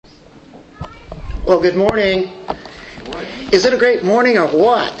Well, good morning. Is it a great morning or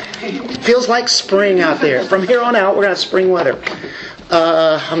what? Feels like spring out there. From here on out, we're going to have spring weather.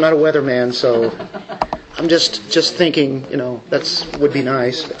 I'm not a weatherman, so I'm just thinking, that would be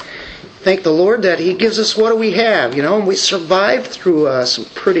nice. Thank the Lord that He gives us what we have, and we survived through some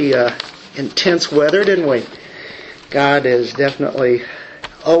pretty intense weather, didn't we? God is definitely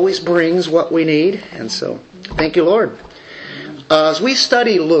always brings what we need, and so thank you, Lord. As we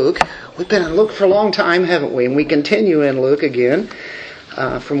study Luke, we've been in Luke for a long time, haven't we? And we continue in Luke again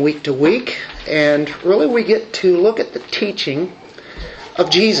from week to week. And really we get to look at the teaching of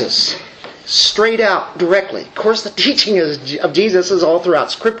Jesus straight out, directly. Of course, the teaching of Jesus is all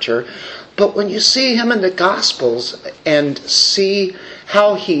throughout Scripture. But when you see Him in the Gospels and see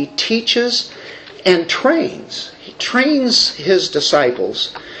how He teaches and trains, He trains His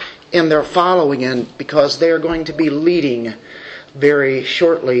disciples in their following, and because they are going to be leading very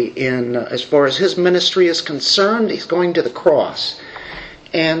shortly in as far as His ministry is concerned. He's going to the cross.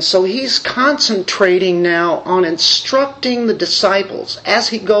 And so He's concentrating now on instructing the disciples as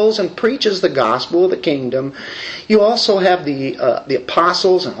He goes and preaches the gospel of the kingdom. You also have the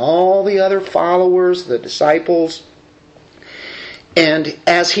apostles and all the other followers, the disciples. And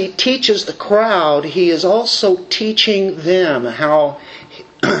as He teaches the crowd, He is also teaching them how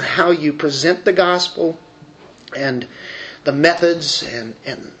you present the gospel and the methods and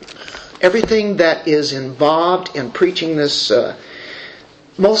everything that is involved in preaching this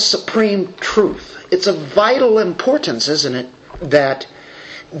most supreme truth. It's of vital importance, isn't it, that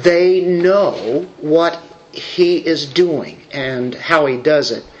they know what He is doing and how He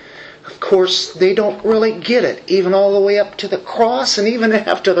does it. Of course, they don't really get it, even all the way up to the cross, and even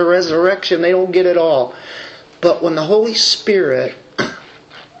after the resurrection, they don't get it all. But when the Holy Spirit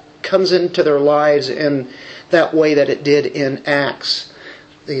comes into their lives in that way that it did in Acts,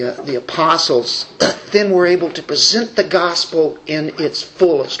 the apostles then were able to present the gospel in its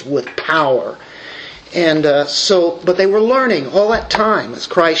fullest with power. And but they were learning all that time as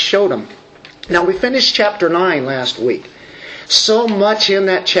Christ showed them. Now we finished chapter 9 last week. So much in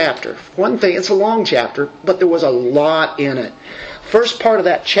that chapter. One thing, it's a long chapter, but there was a lot in it. First part of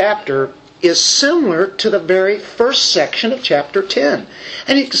that chapter is similar to the very first section of chapter 10.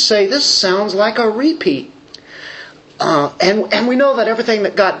 And you could say this sounds like a repeat. And we know that everything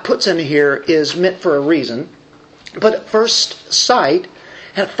that God puts in here is meant for a reason. But at first sight,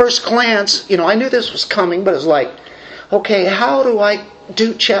 at first glance, I knew this was coming, but it's like, okay, how do I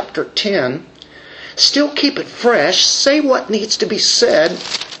do chapter 10, still keep it fresh, say what needs to be said,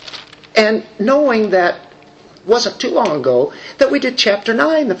 and knowing that wasn't too long ago that we did chapter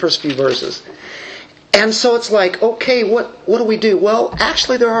 9, the first few verses. And so it's like, okay, what do we do? Well,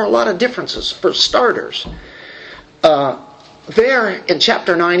 actually there are a lot of differences. For starters, there in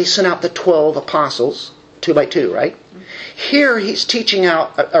chapter 9 He sent out the 12 apostles, 2 by 2, right? Here He's sending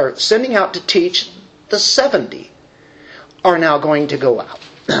out to teach the 70 are now going to go out.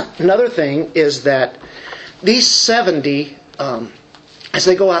 Another thing is that these 70, as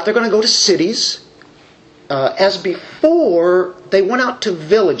they go out, they're going to go to cities. As before, they went out to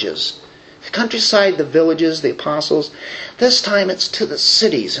villages. The countryside, the villages, the apostles. This time it's to the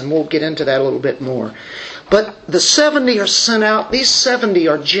cities, and we'll get into that a little bit more. But the 70 are sent out. These 70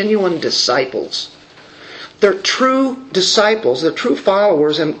 are genuine disciples. They're true disciples. They're true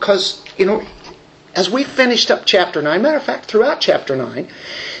followers. And because, as we finished up chapter 9, matter of fact, throughout chapter 9,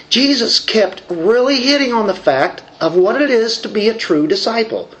 Jesus kept really hitting on the fact of what it is to be a true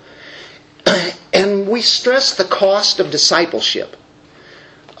disciple. And we stressed the cost of discipleship.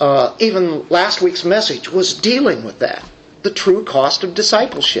 Even last week's message was dealing with that, the true cost of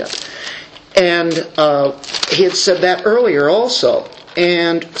discipleship. And he had said that earlier also.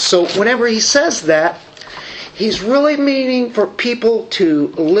 And so whenever he says that, he's really meaning for people to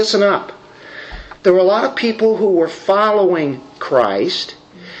listen up. There were a lot of people who were following Christ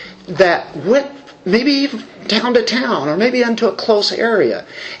that went maybe even town to town or maybe into a close area.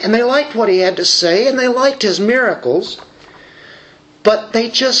 And they liked what He had to say and they liked His miracles. But they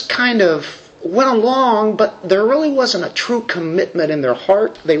just kind of went along, but there really wasn't a true commitment in their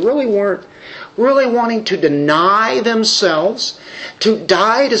heart. They really weren't really wanting to deny themselves, to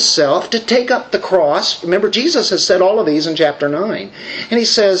die to self, to take up the cross. Remember, Jesus has said all of these in chapter 9. And He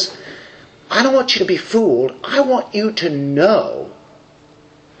says, I don't want you to be fooled. I want you to know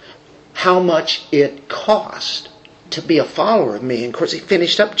how much it cost to be a follower of me. And of course, He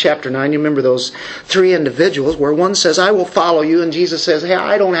finished up chapter 9. You remember those 3 individuals where one says, I will follow you. And Jesus says, hey,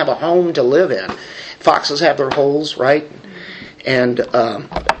 I don't have a home to live in. Foxes have their holes, right? And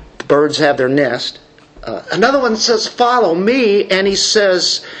birds have their nest. Another one says, follow me. And he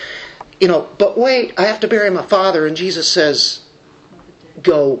says, but wait, I have to bury my father. And Jesus says,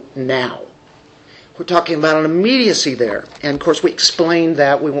 go now. We're talking about an immediacy there. And of course we explained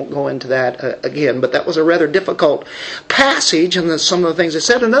that. We won't go into that again. But that was a rather difficult passage. And then some of the things it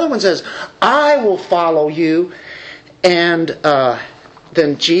said. Another one says, I will follow you. And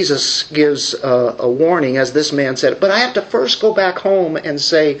then Jesus gives a warning, as this man said. But I have to first go back home and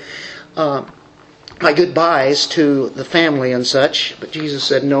say my goodbyes to the family and such. But Jesus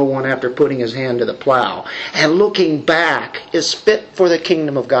said, no one after putting his hand to the plow and looking back is fit for the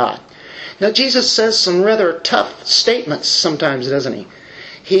kingdom of God. Now Jesus says some rather tough statements sometimes, doesn't he?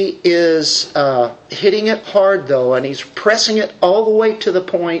 He is hitting it hard though, and he's pressing it all the way to the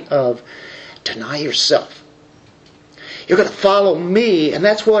point of deny yourself. You're going to follow me, and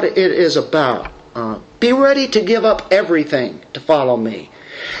that's what it is about. Be ready to give up everything to follow me.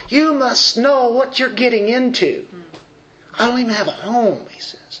 You must know what you're getting into. I don't even have a home, he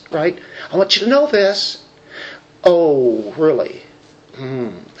says, right? I want you to know this. Oh, really?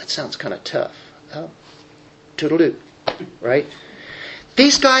 That sounds kind of tough. Toodle-doo, right?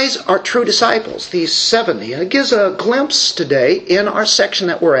 These guys are true disciples, these 70. And it gives a glimpse today in our section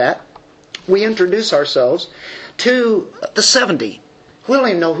that we're at. We introduce ourselves to the 70. We don't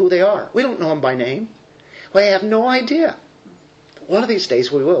even know who they are. We don't know them by name. We have no idea. One of these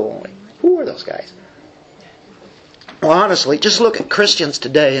days we will, won't we? Who are those guys? Well, honestly, just look at Christians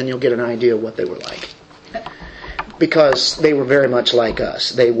today and you'll get an idea of what they were like. Because they were very much like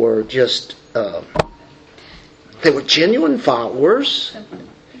us. They were just, they were genuine followers.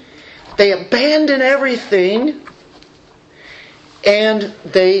 They abandoned everything and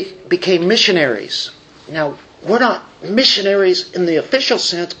they became missionaries. Now, we're not missionaries in the official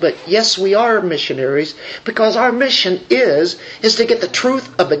sense, but yes, we are missionaries because our mission is to get the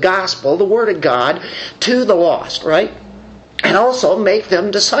truth of the gospel, the Word of God, to the lost, right? And also make them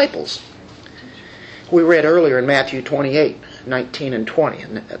disciples. We read earlier in Matthew 28, 19 and 20,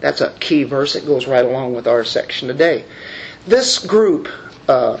 and that's a key verse that goes right along with our section today. This group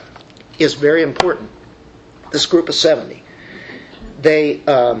is very important. This group of 70. They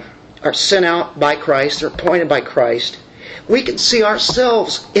are sent out by Christ. They're appointed by Christ. We can see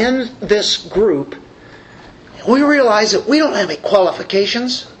ourselves in this group. We realize that we don't have any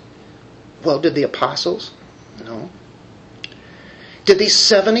qualifications. Well, did the apostles? No. Did these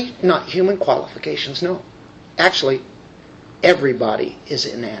 70? Not human qualifications, no. Actually, everybody is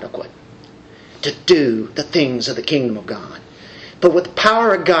inadequate to do the things of the kingdom of God. But with the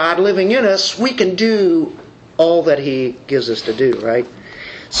power of God living in us, we can do all that He gives us to do, right?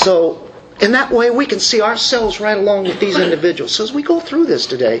 So, in that way, we can see ourselves right along with these individuals. So as we go through this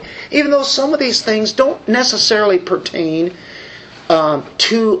today, even though some of these things don't necessarily pertain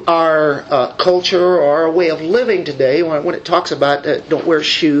to our culture or our way of living today, when it talks about don't wear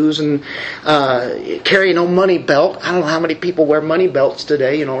shoes and carry no money belt. I don't know how many people wear money belts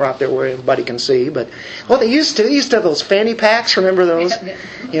today, out there where everybody can see. But they used to have those fanny packs. Remember those?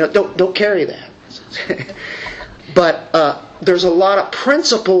 Don't carry that. But there's a lot of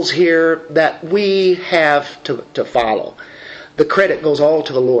principles here that we have to follow. The credit goes all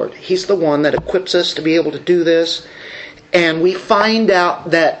to the Lord. He's the one that equips us to be able to do this. And we find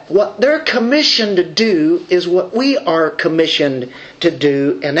out that what they're commissioned to do is what we are commissioned to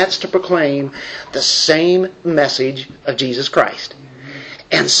do, and that's to proclaim the same message of Jesus Christ.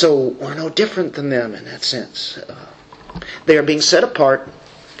 And so we're no different than them in that sense. They are being set apart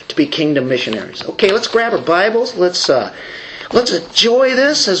to be kingdom missionaries. Okay, let's grab our Bibles. Let's enjoy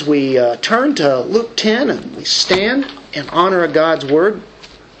this as we turn to Luke 10 and we stand in honor of God's Word.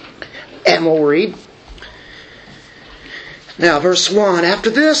 And we'll read. Now, verse 1.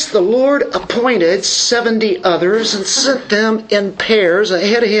 After this, the Lord appointed 70 others and sent them in pairs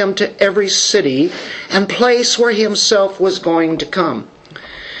ahead of Him to every city and place where He Himself was going to come.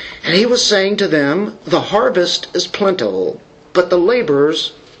 And He was saying to them, the harvest is plentiful, but the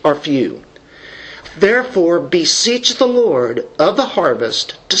laborers are few. Therefore, beseech the Lord of the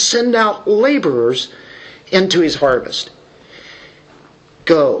harvest to send out laborers into His harvest.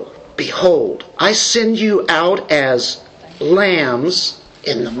 Go, behold, I send you out as lambs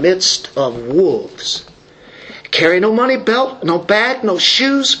in the midst of wolves. Carry no money belt, no bag, no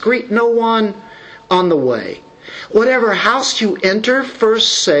shoes, greet no one on the way. Whatever house you enter,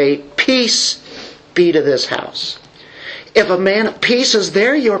 first say, peace be to this house. If a man of peace is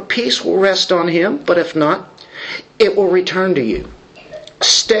there, your peace will rest on him, but if not, it will return to you.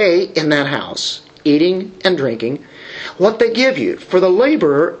 Stay in that house, eating and drinking what they give you, for the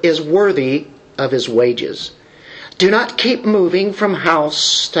laborer is worthy of his wages. Do not keep moving from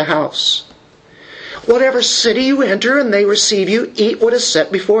house to house. Whatever city you enter and they receive you, eat what is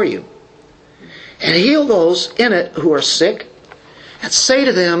set before you. and heal those in it who are sick, and say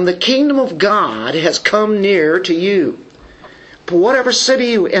to them, the kingdom of God has come near to you. But whatever city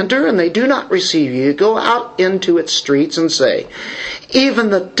you enter and they do not receive you, go out into its streets and say, even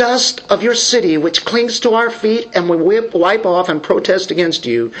the dust of your city which clings to our feet and we wipe off and protest against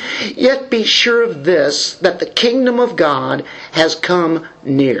you, yet be sure of this, that the kingdom of God has come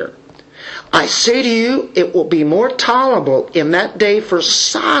near. I say to you, it will be more tolerable in that day for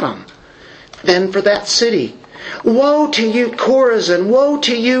Sodom than for that city. Woe to you, Chorazin! Woe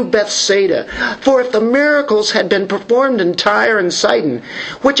to you, Bethsaida! For if the miracles had been performed in Tyre and Sidon,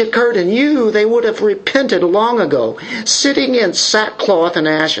 which occurred in you, they would have repented long ago, sitting in sackcloth and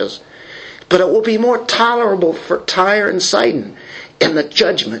ashes. But it will be more tolerable for Tyre and Sidon in the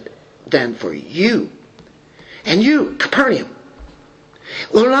judgment than for you. And you, Capernaum,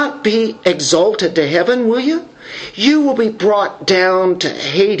 will not be exalted to heaven, will you? You will be brought down to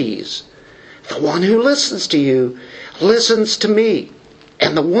Hades. The one who listens to you listens to me,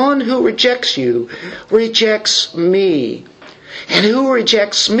 and the one who rejects you rejects me. And who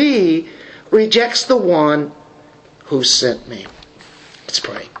rejects me rejects the one who sent me. Let's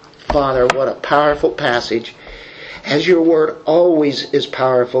pray. Father, what a powerful passage, as your word always is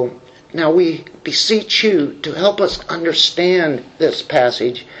powerful. Now we beseech you to help us understand this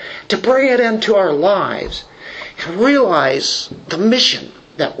passage, to bring it into our lives, and realize the mission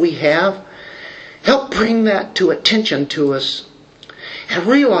that we have. Help bring that to attention to us, and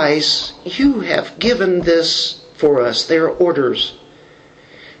realize you have given this for us. They are orders,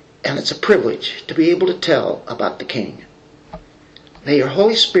 and it's a privilege to be able to tell about the King. May your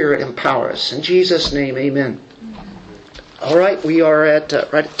Holy Spirit empower us. In Jesus' name, amen. All right, we are at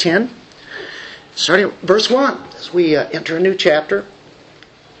right at 10, starting at verse 1, as we enter a new chapter.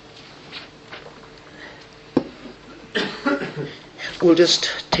 We'll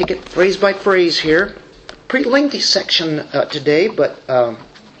just take it phrase by phrase here. Pretty lengthy section today, but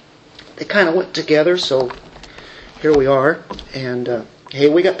they kind of went together, so here we are. And hey,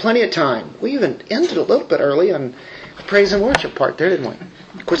 we got plenty of time. We even ended a little bit early on the praise and worship part there, didn't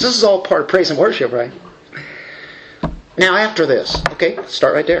we? Of course, this is all part of praise and worship, right? Now, after this, okay,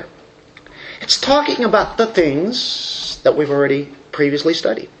 start right there. It's talking about the things that we've already previously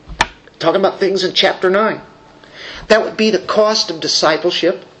studied. Talking about things in chapter 9. That would be the cost of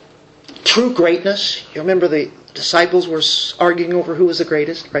discipleship, true greatness. You remember the disciples were arguing over who was the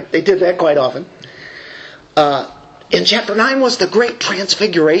greatest, right? They did that quite often. In chapter 9 was the great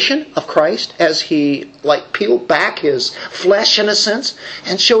transfiguration of Christ as he peeled back his flesh in a sense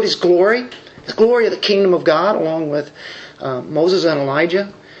and showed his glory, the glory of the kingdom of God along with Moses and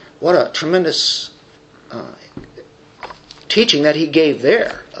Elijah. What a tremendous teaching that he gave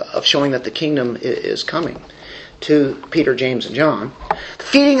there of showing that the kingdom is coming to Peter, James, and John. The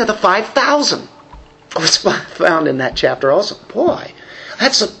feeding of the 5,000 was found in that chapter also. Boy,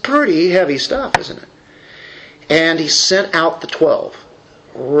 that's some pretty heavy stuff, isn't it? And he sent out the 12.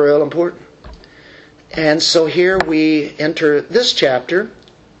 Real important. And so here we enter this chapter.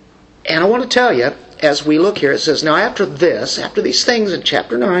 And I want to tell you, as we look here, it says, now after these things in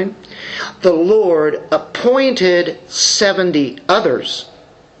chapter 9, the Lord appointed 70 others.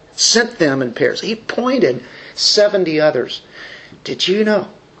 Sent them in pairs. He appointed 70 others. Did you know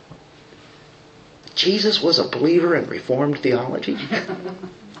Jesus was a believer in Reformed theology?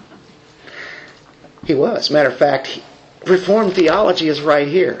 He was. Matter of fact, Reformed theology is right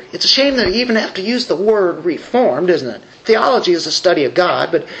here. It's a shame that you even have to use the word Reformed, isn't it? Theology is the study of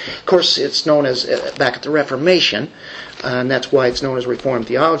God, but of course it's known as, back at the Reformation, and that's why it's known as Reformed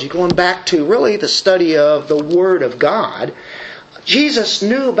theology. Going back to really the study of the Word of God, Jesus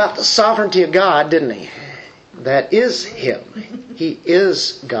knew about the sovereignty of God, didn't he? That is Him. He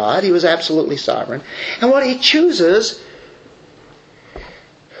is God. He was absolutely sovereign. And what He chooses,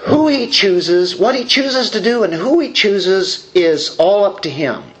 who He chooses, what He chooses to do, and who He chooses is all up to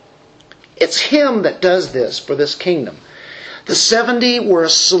Him. It's Him that does this for this kingdom. The 70 were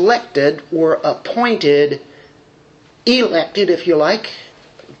selected, were appointed, elected, if you like,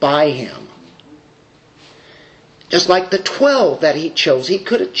 by Him. Just like the 12 that He chose. He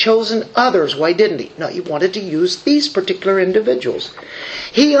could have chosen others. Why didn't He? No, He wanted to use these particular individuals.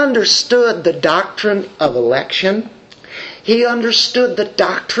 He understood the doctrine of election. He understood the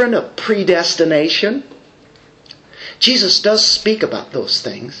doctrine of predestination. Jesus does speak about those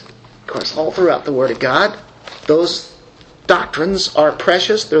things. Of course, all throughout the Word of God, those doctrines are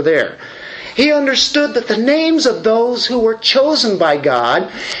precious. They're there. He understood that the names of those who were chosen by God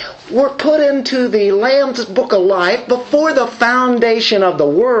were put into the Lamb's Book of Life before the foundation of the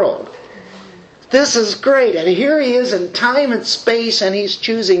world. This is great. And here he is in time and space, and he's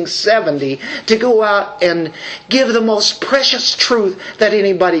choosing 70 to go out and give the most precious truth that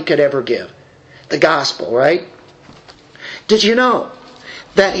anybody could ever give. The gospel, right? Did you know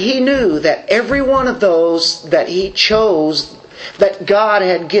that he knew that every one of those that he chose, that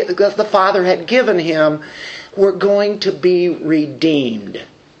the Father had given him, were going to be redeemed?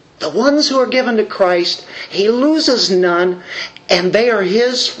 The ones who are given to Christ, he loses none, and they are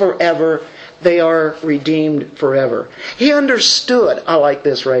his forever. They are redeemed forever. He understood, I like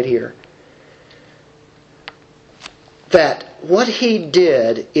this right here, that what he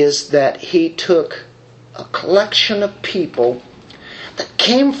did is that he took a collection of people that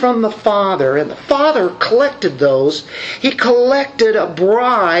came from the Father, and the Father collected those. He collected a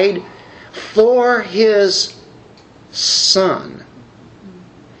bride for his Son.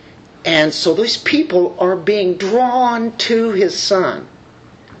 And so these people are being drawn to his Son.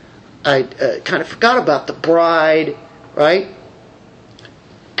 I kind of forgot about the bride, right?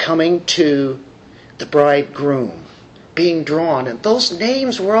 Coming to the bridegroom, being drawn. And those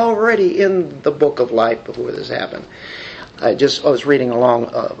names were already in the book of life before this happened. I was reading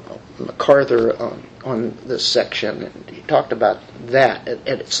along MacArthur on this section, and he talked about that. And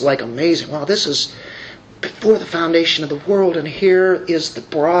it's like amazing. Wow, this is before the foundation of the world, and here is the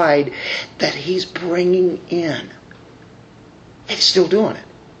bride that he's bringing in. And he's still doing it.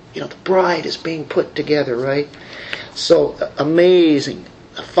 The bride is being put together, right? So amazing.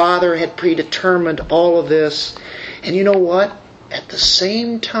 The Father had predetermined all of this. And you know what? At the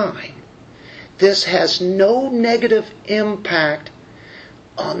same time, this has no negative impact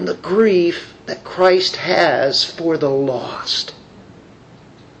on the grief that Christ has for the lost.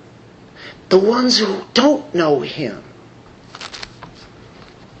 The ones who don't know him.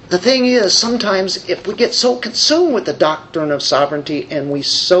 The thing is, sometimes if we get so consumed with the doctrine of sovereignty, and we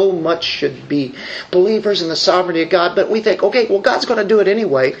so much should be believers in the sovereignty of God, but we think, okay, well, God's going to do it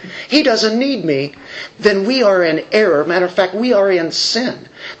anyway. He doesn't need me. Then we are in error. Matter of fact, we are in sin.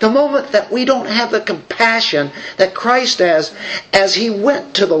 The moment that we don't have the compassion that Christ has, as he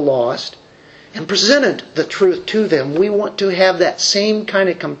went to the lost and presented the truth to them, we want to have that same kind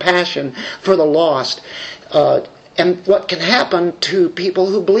of compassion for the lost. And what can happen to people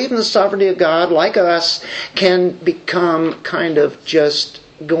who believe in the sovereignty of God, like us, can become kind of just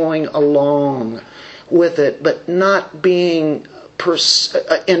going along with it, but not being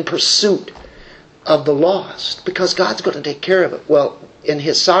in pursuit of the lost, because God's going to take care of it. Well, in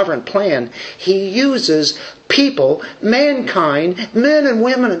his sovereign plan, he uses people, mankind, men and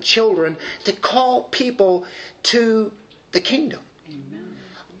women and children, to call people to the kingdom. Amen.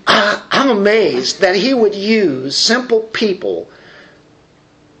 I'm amazed that he would use simple people,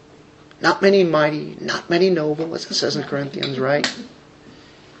 not many mighty, not many noble, as it says in Corinthians, right?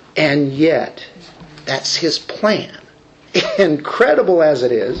 And yet, that's his plan. Incredible as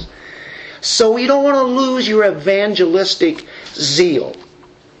it is. So you don't want to lose your evangelistic zeal.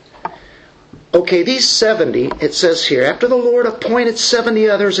 Okay, these 70, it says here, after the Lord appointed 70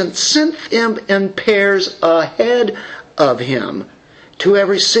 others and sent them in pairs ahead of him to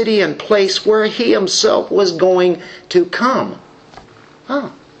every city and place where he himself was going to come.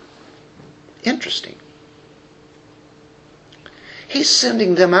 Interesting. He's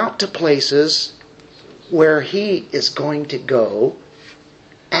sending them out to places where he is going to go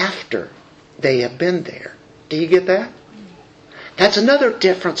after they have been there. Do you get that? That's another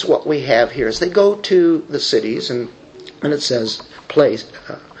difference what we have here. Is they go to the cities, and it says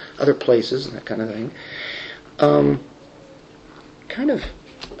other places and that kind of thing. Kind of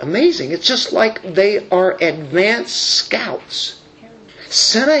amazing. It's just like they are advanced scouts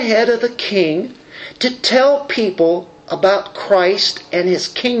sent ahead of the king to tell people about Christ and his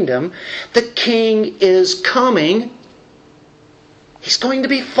kingdom. The king is coming. He's going to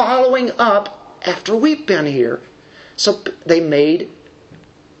be following up after we've been here. So they made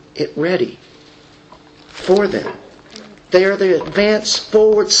it ready for them. They are the advanced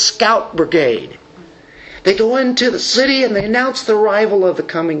forward scout brigade. They go into the city and they announce the arrival of the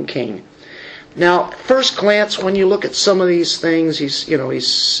coming king. Now, at first glance, when you look at some of these things, he's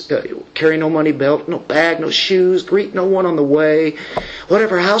carrying no money belt, no bag, no shoes, greet no one on the way.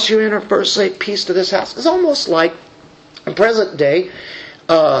 Whatever house you enter, first say peace to this house. It's almost like in present day,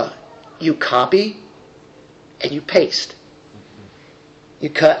 you copy and you paste.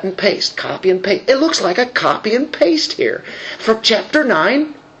 You cut and paste, copy and paste. It looks like a copy and paste here from chapter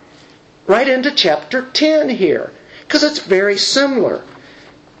 9 right into chapter 10 here, because it's very similar.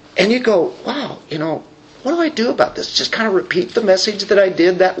 And you go, wow, what do I do about this? Just kind of repeat the message that I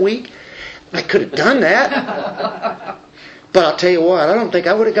did that week? I could have done that. But I'll tell you what, I don't think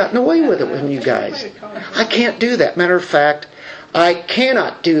I would have gotten away with it with you guys. I can't do that. Matter of fact, I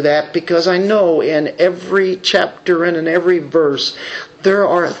cannot do that because I know in every chapter and in every verse there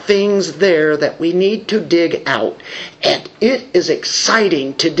are things there that we need to dig out. And it is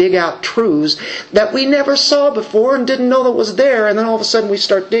exciting to dig out truths that we never saw before and didn't know that was there. And then all of a sudden we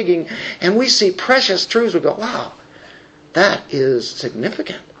start digging and we see precious truths. We go, wow, that is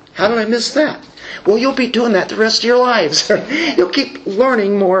significant. How did I miss that? Well, you'll be doing that the rest of your lives. You'll keep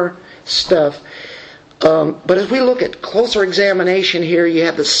learning more stuff. But as we look at closer examination here, you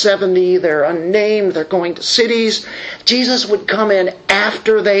have the 70, they're unnamed, they're going to cities. Jesus would come in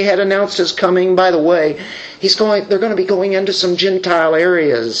after they had announced His coming. By the way, they're going to be going into some Gentile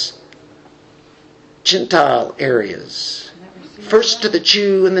areas. Gentile areas. First to the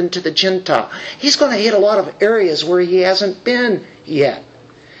Jew and then to the Gentile. He's going to hit a lot of areas where He hasn't been yet.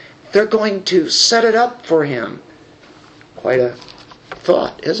 They're going to set it up for Him. Quite a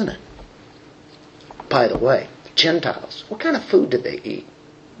thought, isn't it? By the way, Gentiles, what kind of food did they eat?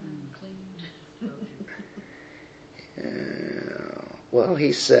 Well,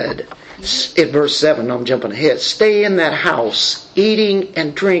 He said in verse 7, I'm jumping ahead, stay in that house, eating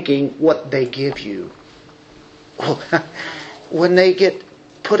and drinking what they give you. Well, when they get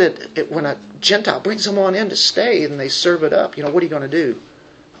when a Gentile brings them on in to stay and they serve it up, what are you going to do?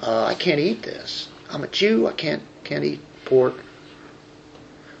 I can't eat this. I'm a Jew. I can't eat pork.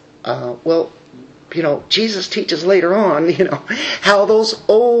 Jesus teaches later on, how those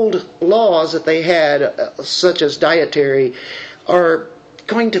old laws that they had, such as dietary, are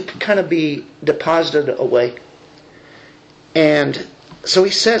going to kind of be deposited away. And so He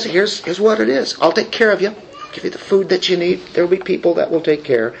says, here's what it is. I'll take care of you. I'll give you the food that you need. There will be people that will take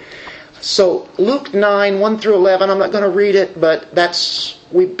care. So Luke 9, 1 through 11, I'm not going to read it, but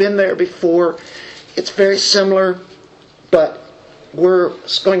we've been there before. It's very similar, but we're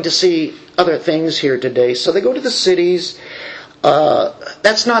going to see other things here today. So they go to the cities.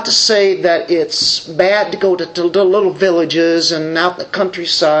 That's not to say that it's bad to go to little villages and out in the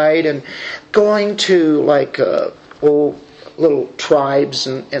countryside and going to little tribes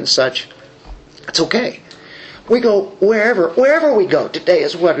and such. It's okay. We go wherever we go today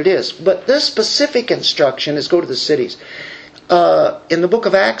is what it is. But this specific instruction is go to the cities. In the book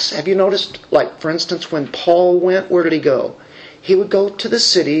of Acts, have you noticed, for instance, when Paul went, where did he go? He would go to the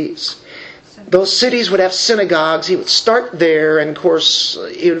cities. Those cities would have synagogues. He would start there, and of course,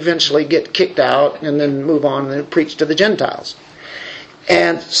 he would eventually get kicked out and then move on and preach to the Gentiles.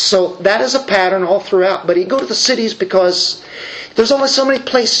 And so that is a pattern all throughout. But he'd go to the cities because there's only so many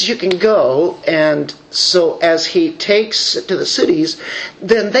places you can go. And so as he takes it to the cities,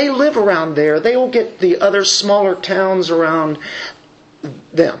 then they live around there. They will get the other smaller towns around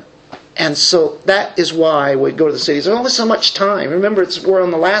them. And so that is why we go to the cities. There's only so much time. Remember, we're in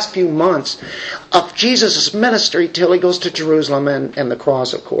the last few months of Jesus' ministry till He goes to Jerusalem and the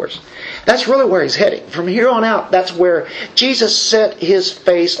cross, of course. That's really where He's heading. From here on out, that's where Jesus set His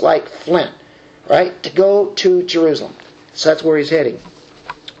face like flint, right? To go to Jerusalem. So that's where He's heading.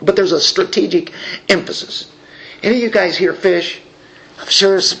 But there's a strategic emphasis. Any of you guys here fish? I'm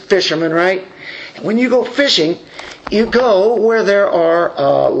sure there's some fishermen, right? And when you go fishing, you go where there are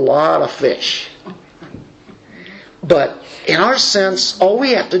a lot of fish. But in our sense, all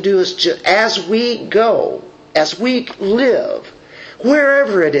we have to do is just, as we go, as we live,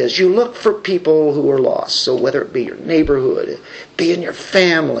 wherever it is, you look for people who are lost. So whether it be your neighborhood, be in your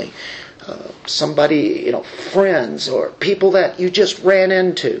family, somebody, friends, or people that you just ran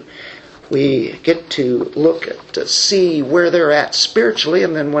into. We get to look at, to see where they're at spiritually,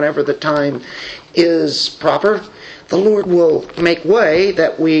 and then whenever the time is proper, the Lord will make way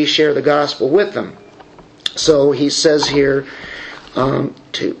that we share the gospel with them. So He says here,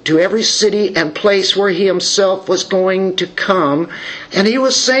 to every city and place where He Himself was going to come. And He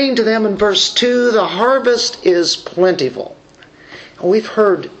was saying to them in verse 2, the harvest is plentiful. And we've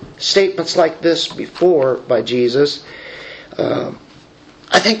heard statements like this before by Jesus.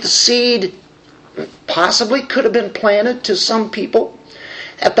 I think the seed possibly could have been planted to some people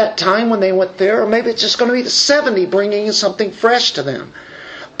at that time when they went there, or maybe it's just going to be the 70 bringing something fresh to them.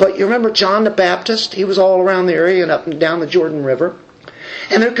 But you remember John the Baptist? He was all around the area and up and down the Jordan River.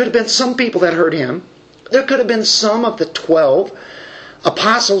 And there could have been some people that heard him. There could have been some of the 12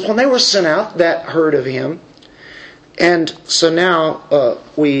 apostles when they were sent out that heard of Him. And so now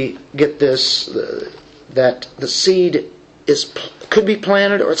we get this, that the seed could be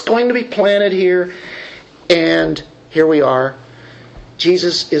planted, or it's going to be planted here. And here we are.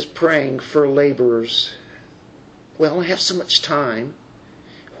 Jesus is praying for laborers. We only have so much time.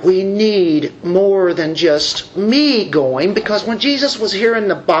 we need more than just me going, because when Jesus was here in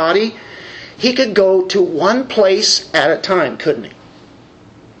the body, He could go to one place at a time, couldn't He?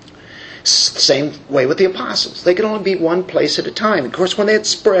 Same way with the apostles. They could only be one place at a time. Of course, when they had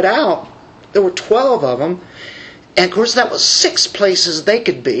spread out, there were 12 of them. And of course, that was 6 places they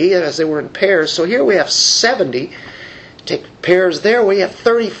could be as they were in pairs. So here we have 70. Take pairs there, we have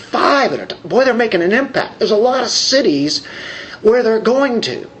 35 at a time. Boy, they're making an impact. There's a lot of cities where they're going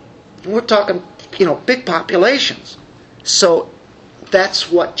to. We're talking, big populations. So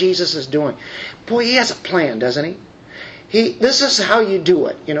that's what Jesus is doing. Boy, He has a plan, doesn't He? This is how you do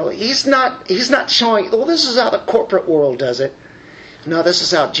it. He's not showing, well, this is how the corporate world does it. No, this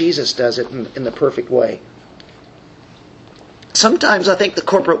is how Jesus does it in the perfect way. Sometimes I think the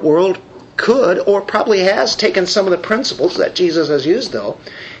corporate world could, or probably has, taken some of the principles that Jesus has used, though,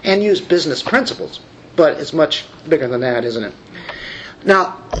 and used business principles. But it's much bigger than that, isn't it?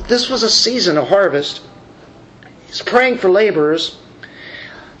 Now, this was a season of harvest. He's praying for laborers.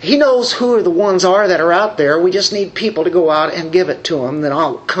 He knows who the ones are that are out there. We just need people to go out and give it to them, then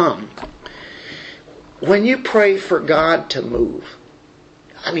I'll come. When you pray for God to move,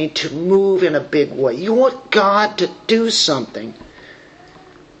 to move in a big way, you want God to do something,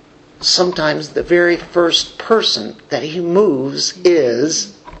 sometimes the very first person that He moves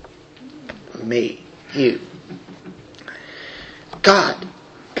is me, you. God,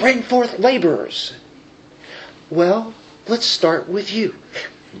 bring forth laborers. Well, let's start with you.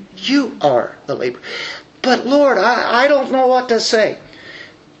 You are the laborer. But Lord, I don't know what to say.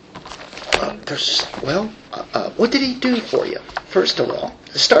 What did He do for you? First of all,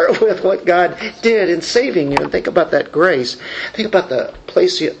 start with what God did in saving you, and think about that grace. Think about the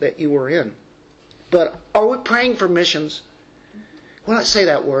place that you were in. But are we praying for missions? When I say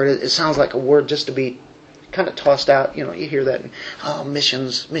that word, it sounds like a word just to be kind of tossed out. You hear that. Oh,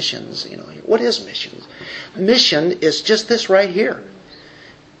 missions. What is missions? Mission is just this right here.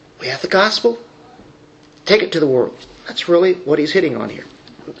 We have the gospel. Take it to the world. That's really what He's hitting on here.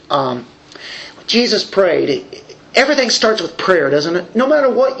 Jesus prayed. Everything starts with prayer, doesn't it? No matter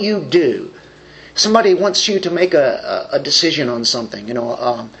what you do. Somebody wants you to make a decision on something,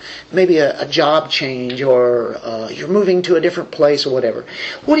 maybe a job change, or you're moving to a different place or whatever.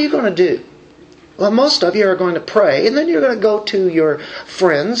 What are you going to do? Well, most of you are going to pray, and then you're going to go to your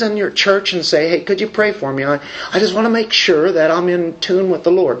friends and your church and say, hey, could you pray for me? I just want to make sure that I'm in tune with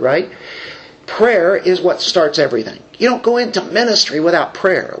the Lord, right? Prayer is what starts everything. You don't go into ministry without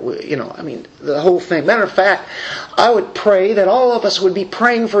prayer. The whole thing. Matter of fact, I would pray that all of us would be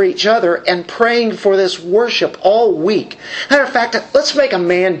praying for each other and praying for this worship all week. Matter of fact, let's make a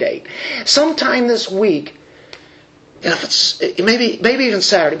mandate. Sometime this week, if it's maybe even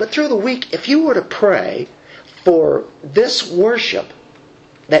Saturday, but through the week, if you were to pray for this worship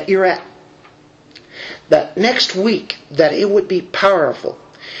that you're at, that next week, that it would be powerful,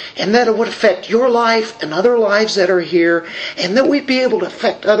 and that it would affect your life and other lives that are here, and that we'd be able to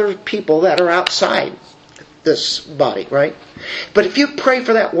affect other people that are outside this body, right? But if you pray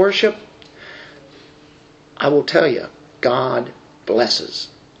for that worship, I will tell you, God blesses.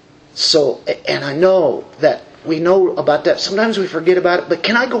 So, and I know that we know about that. Sometimes we forget about it, but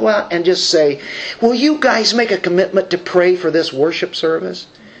can I go out and just say, will you guys make a commitment to pray for this worship service?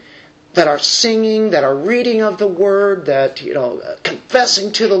 That are singing, that are reading of the Word, that,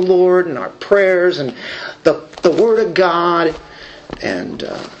 confessing to the Lord and our prayers and the Word of God and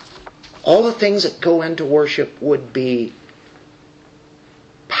all the things that go into worship would be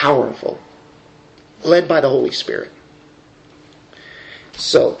powerful, led by the Holy Spirit.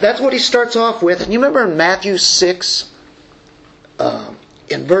 So that's what he starts off with. And you remember in Matthew 6,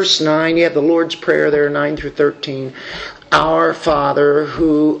 in verse 9, you have the Lord's Prayer there, 9 through 13. Our Father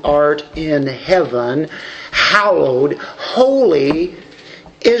who art in heaven, hallowed, holy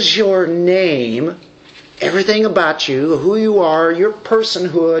is your name. Everything about you, who you are, your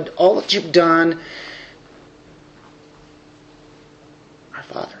personhood, all that you've done. Our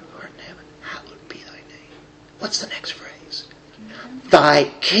Father who art in heaven, hallowed be thy name. What's the next phrase? Thy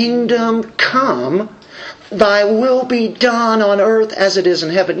kingdom come, thy will be done on earth as it is in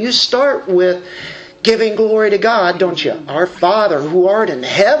heaven. You start with giving glory to God, don't you? Our Father who art in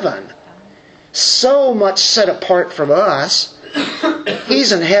heaven. So much set apart from us.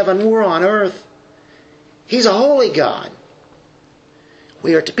 He's in heaven, we're on earth. He's a holy God.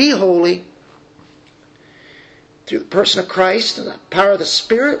 We are to be holy. Through the person of Christ and the power of the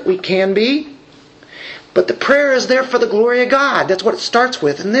Spirit, we can be. But the prayer is there for the glory of God. That's what it starts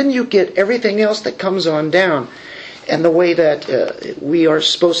with. And then you get everything else that comes on down and the way that we are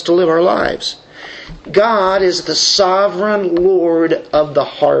supposed to live our lives. God is the sovereign Lord of the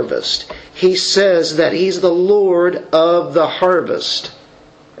harvest. He says that He's the Lord of the harvest.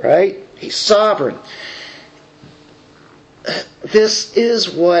 Right? He's sovereign. This is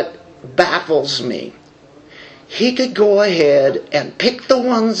what baffles me. He could go ahead and pick the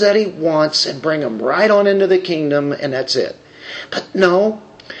ones that He wants and bring them right on into the kingdom, and that's it. But no,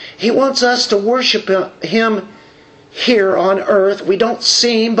 He wants us to worship Him here on earth. We don't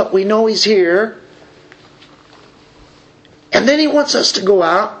see Him, but we know He's here. And then He wants us to go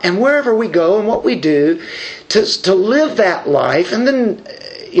out, and wherever we go and what we do, to live that life. And then,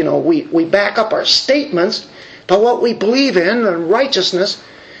 we back up our statements by what we believe in and righteousness,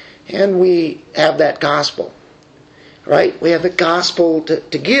 and we have that gospel. Right? We have the gospel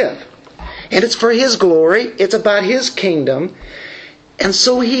to give. And it's for His glory. It's about His kingdom. And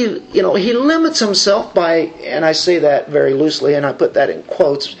so He limits Himself by, and I say that very loosely, and I put that in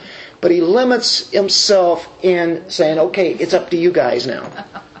quotes, but He limits Himself in saying, okay, it's up to you guys now.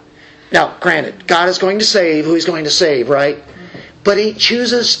 Now, granted, God is going to save who He's going to save, right? But He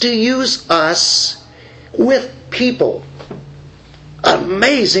chooses to use us with people.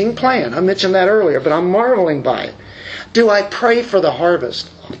 Amazing plan. I mentioned that earlier, but I'm marveling by it. Do I pray for the harvest?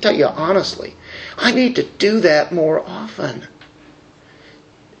 I'll tell you honestly, I need to do that more often.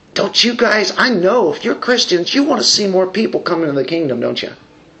 Don't you guys, I know if you're Christians, you want to see more people come into the kingdom, don't you?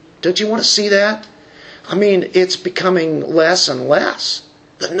 Don't you want to see that? I mean, it's becoming less and less.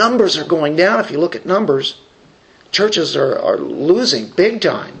 The numbers are going down. If you look at numbers, churches are losing big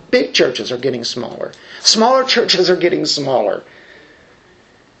time. Big churches are getting smaller. Smaller churches are getting smaller.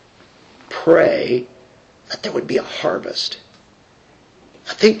 Pray that there would be a harvest.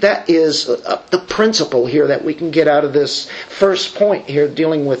 I think that is the principle here that we can get out of this first point here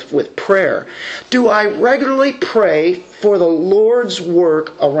dealing with prayer. Do I regularly pray for the Lord's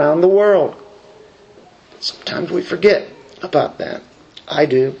work around the world? Sometimes we forget about that. I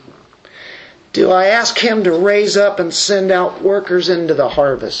do. Do I ask Him to raise up and send out workers into the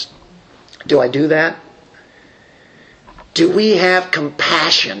harvest? Do I do that? Do we have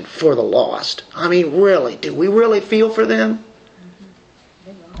compassion for the lost? I mean, really, do we really feel for them?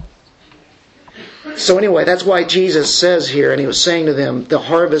 So anyway, that's why Jesus says here, and He was saying to them, the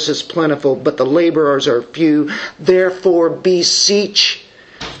harvest is plentiful, but the laborers are few. Therefore, beseech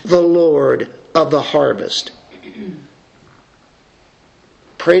the Lord of the harvest.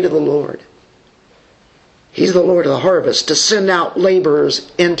 Pray to the Lord. He's the Lord of the harvest, to send out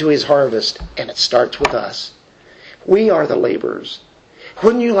laborers into His harvest. And it starts with us. We are the laborers.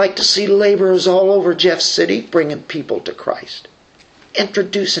 Wouldn't you like to see laborers all over Jeff City bringing people to Christ?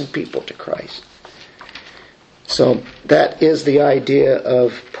 Introducing people to Christ. So that is the idea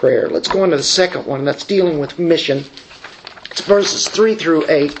of prayer. Let's go on to the second one. That's dealing with mission. It's verses 3 through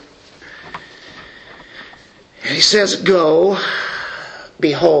 8. And He says, go,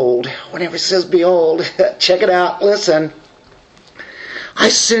 behold. Whenever He says behold, check it out, listen. I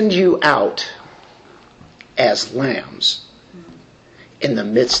send you out as lambs in the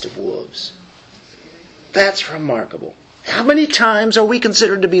midst of wolves. That's remarkable. How many times are we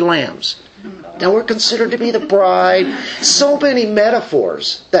considered to be lambs? Now we're considered to be the bride. So many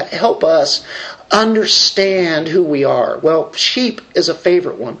metaphors that help us understand who we are. Well, sheep is a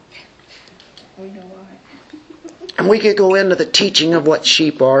favorite one. We know why. And we could go into the teaching of what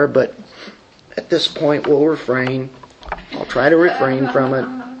sheep are, but at this point we'll refrain. I'll try to refrain from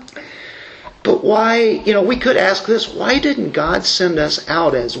it. But why, we could ask this, why didn't God send us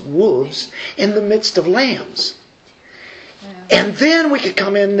out as wolves in the midst of lambs? And then we could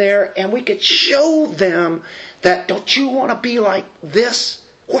come in there and we could show them that, don't you want to be like this?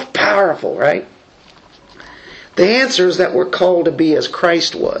 We're powerful, right? The answer is that we're called to be as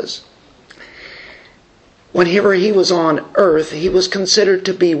Christ was. Whenever He was on earth, He was considered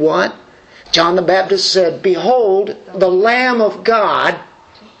to be what? John the Baptist said, behold, the Lamb of God,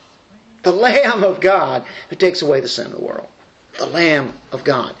 the Lamb of God who takes away the sin of the world. The Lamb of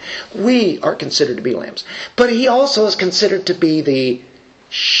God. We are considered to be lambs. But He also is considered to be the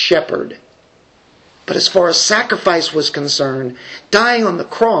shepherd. But as far as sacrifice was concerned, dying on the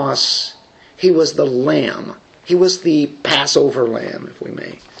cross, He was the lamb. He was the Passover lamb, if we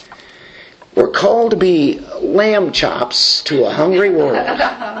may. We're called to be lamb chops to a hungry world.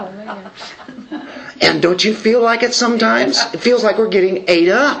 And don't you feel like it sometimes? It feels like we're getting ate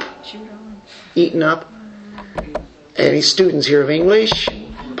up. Eaten up. Any students here of English?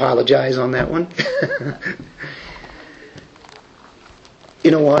 Apologize on that one.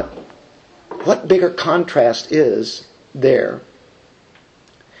 You know what? What bigger contrast is there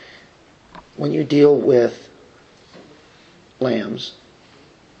when you deal with lambs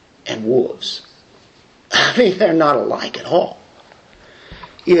and wolves? I mean, they're not alike at all.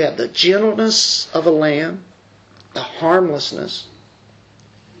 You have the gentleness of a lamb, the harmlessness.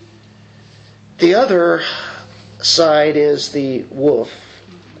 The other side is the wolf,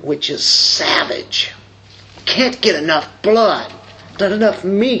 which is savage. Can't get enough blood, not enough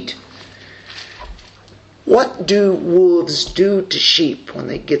meat. What do wolves do to sheep when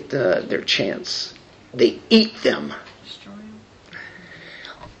they get their chance? They eat them.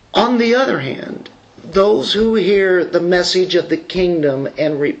 On the other hand, those who hear the message of the kingdom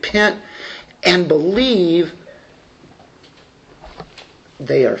and repent and believe,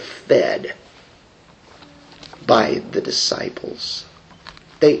 they are fed by the disciples.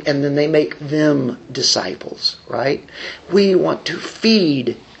 And then they make them disciples, right? We want to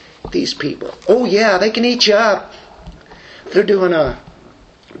feed these people. Oh yeah, they can eat you up. They're doing a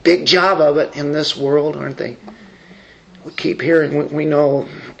big job of it in this world, aren't they? We keep hearing, we know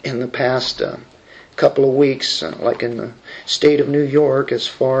in the past couple of weeks, like in the state of New York, as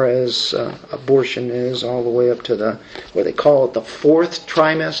far as abortion is, all the way up to what they call it, the 4th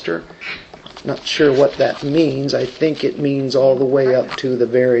trimester. Not sure what that means. I think it means all the way up to the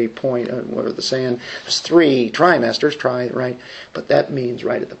very point where they're saying there's 3 trimesters, right? But that means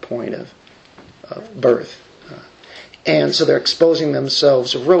right at the point of birth. And so they're exposing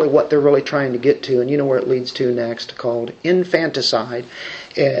themselves to really what they're really trying to get to. And you know where it leads to next, called infanticide.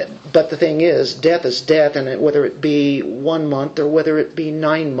 But the thing is, death is death, and whether it be 1 month or whether it be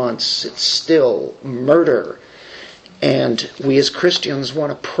 9 months, it's still murder. And we as Christians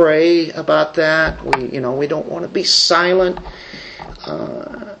want to pray about that. We don't want to be silent.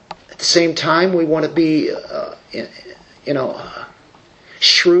 At the same time, we want to be,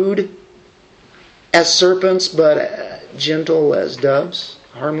 shrewd as serpents, but gentle as doves,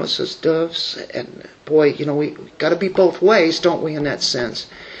 harmless as doves. And boy, we got to be both ways, don't we, in that sense?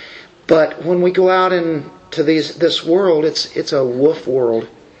 But when we go out into this world, it's a wolf world,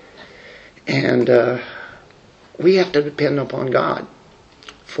 and we have to depend upon God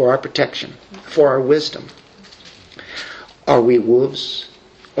for our protection, for our wisdom. Are we wolves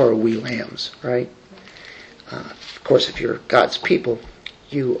or are we lambs, right? Of course, if you're God's people,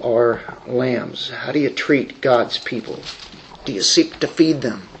 you are lambs. How do you treat God's people? Do you seek to feed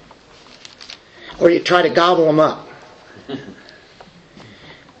them? Or do you try to gobble them up?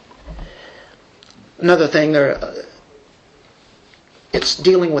 Another thing, it's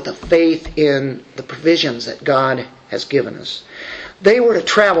dealing with a faith in the provisions that God has given us. They were to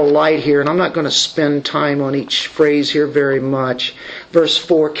travel light here, and I'm not going to spend time on each phrase here very much. Verse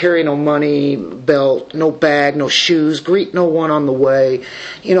 4, carry no money, belt, no bag, no shoes, greet no one on the way.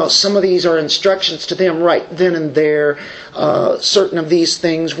 Some of these are instructions to them right then and there. Certain of these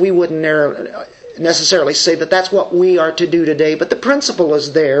things we wouldn't necessarily say that that's what we are to do today, but the principle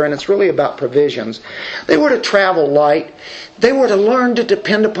is there, and it's really about provisions. They were to travel light. They were to learn to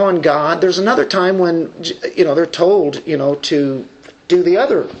depend upon God. There's another time when they're told to do the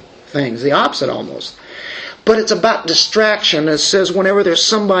other things, the opposite almost. But it's about distraction. It says whenever there's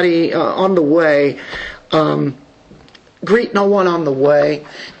somebody on the way, greet no one on the way.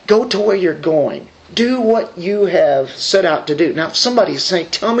 Go to where you're going. Do what you have set out to do. Now, if somebody's saying,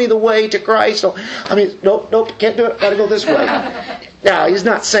 tell me the way to Christ. Nope, can't do it. Got to go this way. Now, he's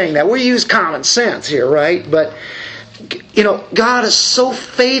not saying that. We use common sense here, right? But, God is so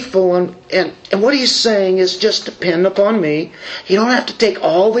faithful, and what he's saying is just depend upon me. You don't have to take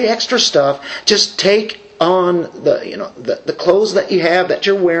all the extra stuff. Just take on the clothes that you have, that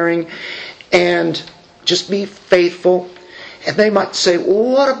you're wearing, and just be faithful. And they might say,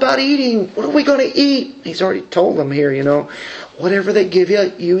 well, what about eating? What are we going to eat? He's already told them here, whatever they give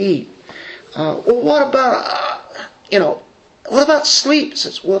you, you eat. Well, what about sleep? He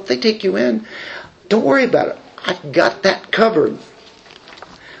says, well, if they take you in, don't worry about it. I've got that covered.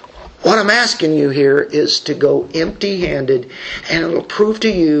 What I'm asking you here is to go empty-handed, and it'll prove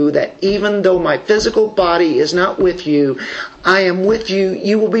to you that even though my physical body is not with you, I am with you.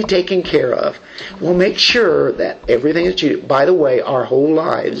 You will be taken care of. We'll make sure that everything that you do, by the way, our whole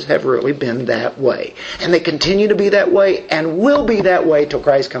lives have really been that way. And they continue to be that way and will be that way till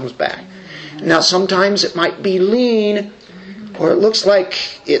Christ comes back. Now, sometimes it might be lean, or it looks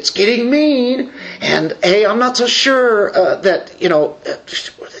like it's getting mean, and hey, I'm not so sure that,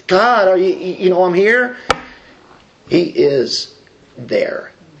 God, are you, I'm here. He is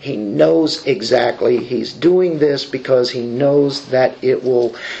there. He knows exactly. He's doing this because he knows that it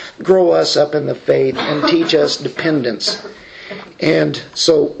will grow us up in the faith and teach us dependence. And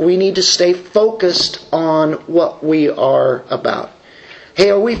so we need to stay focused on what we are about.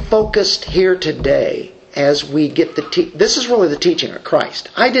 Hey, are we focused here today as we get this is really the teaching of Christ.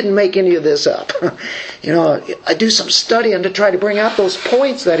 I didn't make any of this up. I do some studying to try to bring out those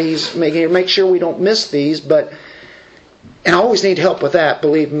points that he's making, make sure we don't miss these, and I always need help with that,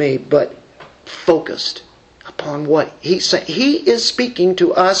 believe me, but focused upon what he's saying. He is speaking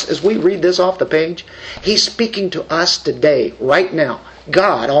to us as we read this off the page. He's speaking to us today, right now.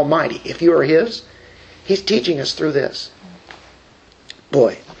 God Almighty, if you are His, He's teaching us through this.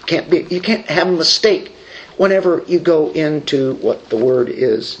 Boy, you can't have a mistake whenever you go into what the word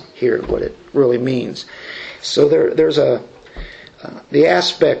is here, what it really means. So there's the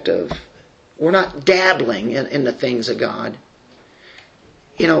aspect of we're not dabbling in the things of God.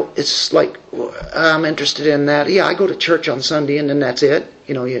 It's like, I'm interested in that. Yeah, I go to church on Sunday and then that's it.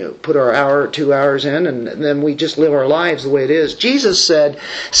 You put our hour or 2 hours in and then we just live our lives the way it is. Jesus said,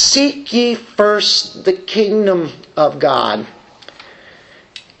 seek ye first the kingdom of God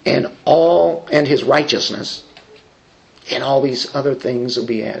and His righteousness, and all these other things will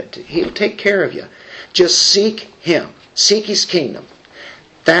be added to you. He'll take care of you. Just seek Him. Seek His kingdom.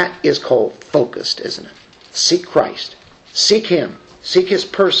 That is called focused, isn't it? Seek Christ. Seek Him. Seek His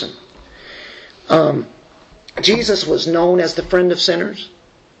person. Jesus was known as the friend of sinners.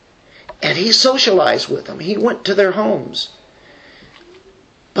 And He socialized with them. He went to their homes.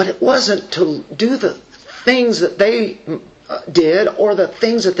 But it wasn't to do the things that they did, or the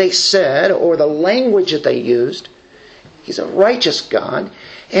things that they said, or the language that they used. He's a righteous God.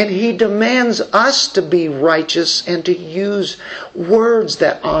 And He demands us to be righteous and to use words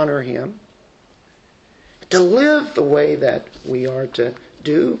that honor Him. To live the way that we are to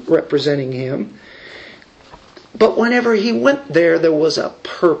do, representing Him. But whenever He went there was a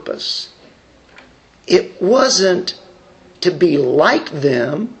purpose. It wasn't to be like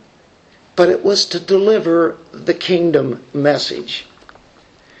them, but it was to deliver the kingdom message.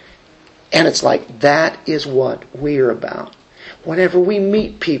 And it's like that is what we're about. Whenever we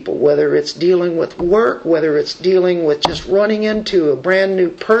meet people, whether it's dealing with work, whether it's dealing with just running into a brand new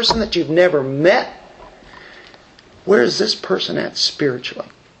person that you've never met, where is this person at spiritually?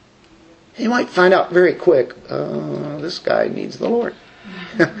 You might find out very quick, this guy needs the Lord.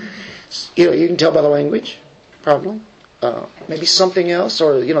 You can tell by the language, probably. Maybe something else,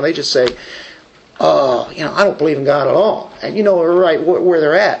 or they just say, I don't believe in God at all. And right where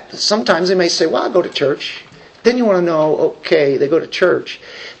they're at. Sometimes they may say, well, I go to church. Then you want to know, okay, they go to church,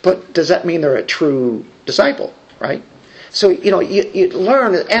 but does that mean they're a true disciple, right? So, you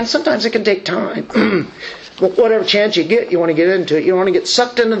learn, and sometimes it can take time. Whatever chance you get, you want to get into it. You don't want to get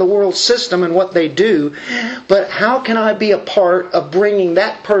sucked into the world system and what they do. But how can I be a part of bringing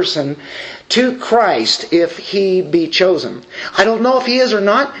that person to Christ if he be chosen? I don't know if he is or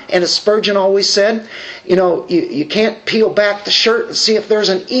not. And as Spurgeon always said, you can't peel back the shirt and see if there's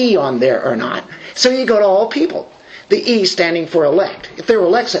an E on there or not. So you go to all people. The E standing for elect. If they were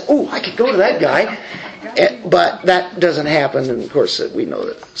elect, say, I could go to that guy. But that doesn't happen. And of course, we know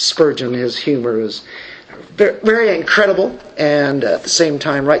that Spurgeon, his humor is very incredible, and at the same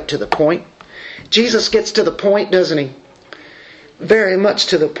time right to the point. Jesus gets to the point, doesn't he? Very much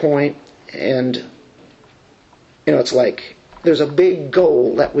to the point. And it's like there's a big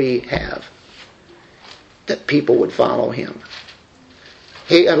goal that we have, that people would follow Him.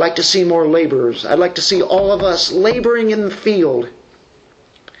 Hey, I'd like to see more laborers. I'd like to see all of us laboring in the field.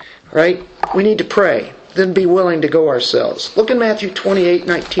 Right? We need to pray. Then be willing to go ourselves. Look in Matthew 28,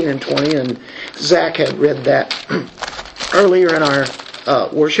 19 and 20. And Zach had read that earlier in our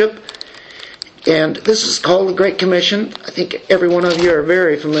worship. And this is called the Great Commission. I think every one of you are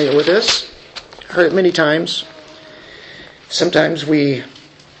very familiar with this. Heard it many times. Sometimes we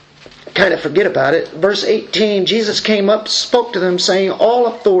kind of forget about it. Verse 18, Jesus came up, spoke to them, saying, all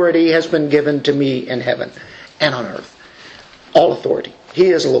authority has been given to me in heaven and on earth. All authority. He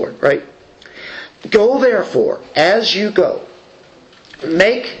is Lord, right? Go therefore, as you go,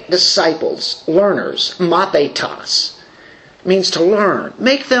 make disciples, learners, mathetas, means to learn.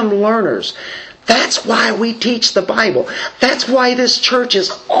 Make them learners. That's why we teach the Bible. That's why this church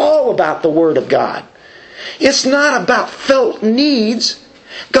is all about the Word of God. It's not about felt needs.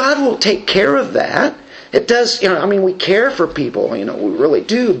 God will take care of that. It does, we care for people, we really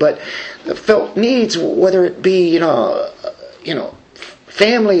do, but the felt needs, whether it be,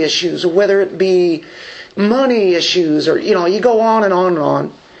 family issues, or whether it be money issues, or you go on and on and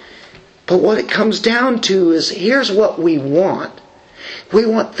on. But what it comes down to is, here's what we want. We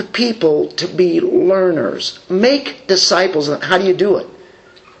want the people to be learners. Make disciples. How do you do it?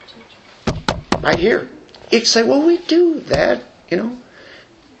 Right here. You can say, well, we do that,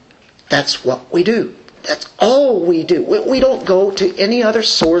 That's what we do. That's all we do. We don't go to any other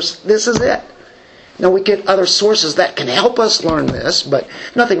source. This is it. Now we get other sources that can help us learn this, but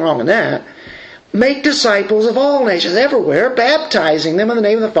nothing wrong in that. Make disciples of all nations everywhere, baptizing them in the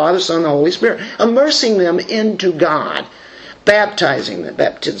name of the Father, Son, and the Holy Spirit, immersing them into God, baptizing them,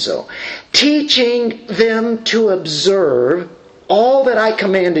 baptizo, teaching them to observe all that I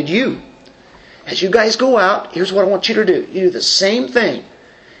commanded you. As you guys go out, here's what I want you to do. You do the same thing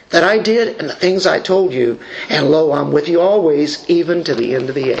that I did and the things I told you, and lo, I'm with you always, even to the end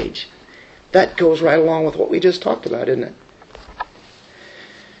of the age. That goes right along with what we just talked about, isn't it?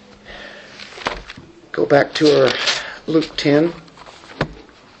 Go back to our Luke 10.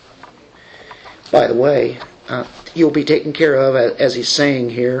 By the way, you'll be taken care of, as he's saying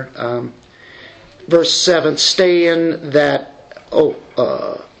here. Verse 7, stay in that,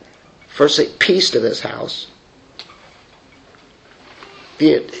 first say peace to this house.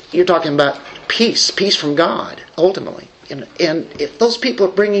 You're talking about peace from God, ultimately. And if those people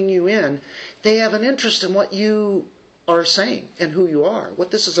are bringing you in, they have an interest in what you are saying and who you are,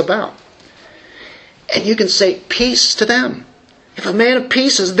 what this is about. And you can say peace to them. If a man of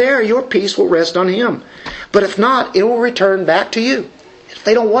peace is there, your peace will rest on him. But if not, it will return back to you. If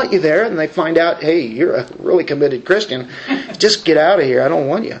they don't want you there and they find out, hey, you're a really committed Christian, just get out of here, I don't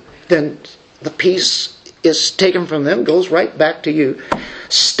want you. Then the peace is taken from them, goes right back to you.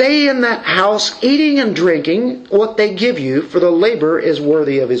 Stay in that house, eating and drinking what they give you, for the laborer is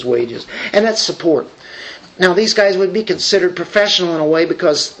worthy of his wages. And that's support. Now, these guys would be considered professional in a way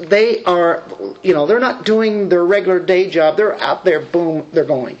because they are, they're not doing their regular day job. They're out there, boom, they're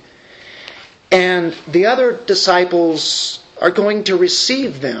going. And the other disciples are going to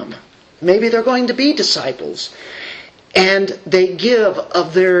receive them. Maybe they're going to be disciples. And they give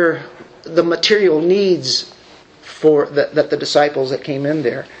of the material needs that the disciples that came in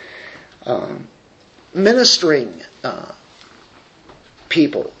there. Ministering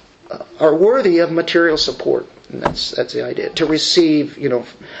people are worthy of material support. And that's the idea. To receive,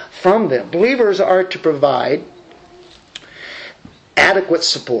 from them. Believers are to provide adequate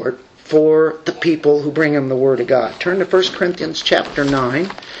support for the people who bring them the Word of God. Turn to 1 Corinthians chapter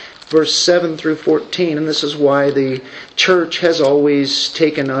 9, verse 7 through 14. And this is why the church has always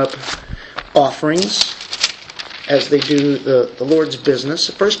taken up offerings as they do the Lord's business.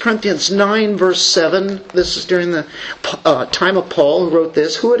 1 Corinthians 9, verse 7, this is during the time of Paul, who wrote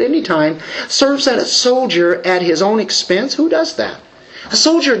this, who at any time serves as a soldier at his own expense. Who does that? A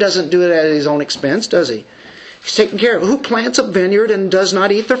soldier doesn't do it at his own expense, does he? He's taken care of it. Who plants a vineyard and does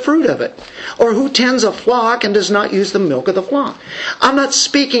not eat the fruit of it? Or who tends a flock and does not use the milk of the flock? I'm not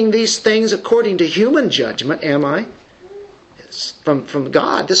speaking these things according to human judgment, am I? From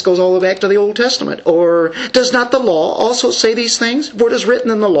God. This goes all the way back to the Old Testament. Or does not the law also say these things? What is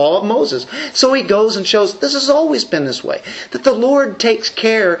written in the law of Moses? So he goes and shows this has always been this way. That the Lord takes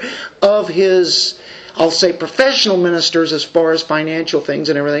care of his, I'll say, professional ministers as far as financial things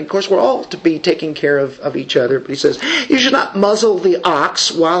and everything. Of course, we're all to be taking care of each other. But he says, you should not muzzle the ox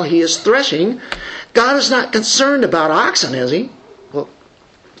while he is threshing. God is not concerned about oxen, is he? Well,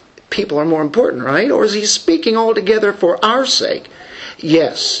 people are more important, right? Or is he speaking altogether for our sake?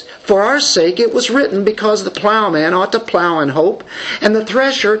 Yes, for our sake it was written, because the plowman ought to plow in hope, and the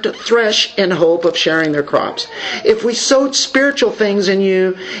thresher to thresh in hope of sharing their crops. If we sowed spiritual things in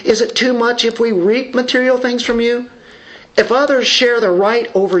you, is it too much if we reap material things from you? If others share the right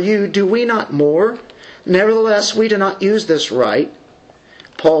over you, do we not more? Nevertheless, we do not use this right.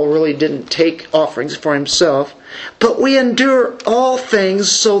 Paul really didn't take offerings for himself, but we endure all things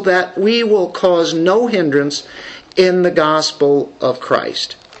so that we will cause no hindrance in the gospel of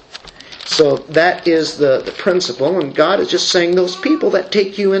Christ. So that is the principle, and God is just saying those people that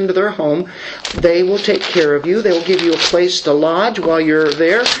take you into their home, they will take care of you. They will give you a place to lodge while you're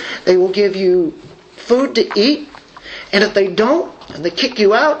there. They will give you food to eat. And if they don't, and they kick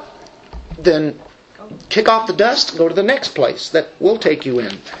you out, then kick off the dust, go to the next place that will take you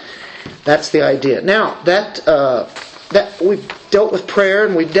in. That's the idea. Now, that we've dealt with prayer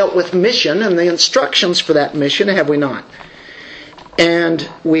and we've dealt with mission and the instructions for that mission, have we not? And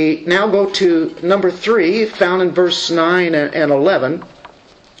we now go to number 3, found in verse 9 and 11.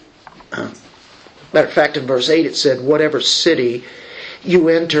 Matter of fact, in verse 8 it said, whatever city you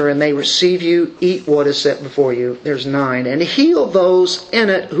enter and they receive you, eat what is set before you. There's 9. And heal those in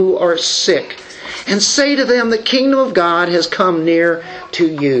it who are sick, and say to them, the kingdom of God has come near to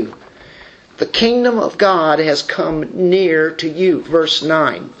you. The kingdom of God has come near to you. Verse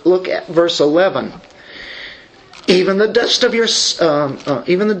 9. Look at verse 11. Even the dust of your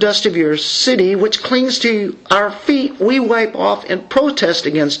city, which clings to our feet, we wipe off and protest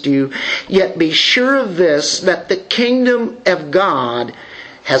against you. Yet be sure of this, that the kingdom of God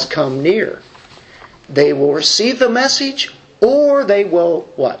has come near. They will receive the message, or they will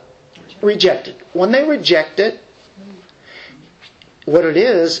what? Reject it. When they reject it, what it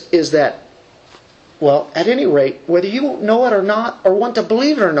is that, well, at any rate, whether you know it or not, or want to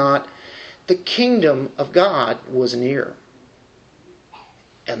believe it or not, the kingdom of God was near.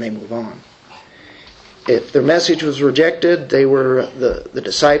 And they move on. If their message was rejected, the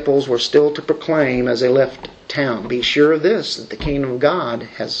disciples were still to proclaim as they left town, be sure of this, that the kingdom of God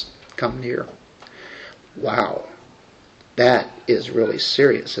has come near. Wow. That is really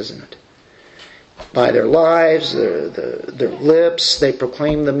serious, isn't it? By their lives, their lips, they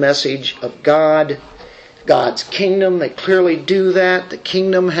proclaim the message of God, God's kingdom. They clearly do that. The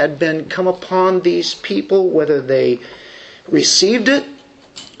kingdom had been come upon these people, whether they received it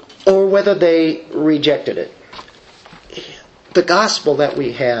or whether they rejected it. The gospel that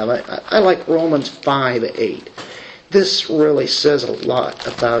we have, I like Romans 5:8. This really says a lot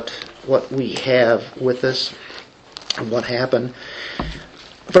about what we have with us and what happened.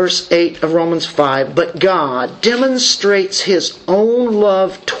 Verse 8 of Romans 5, but God demonstrates His own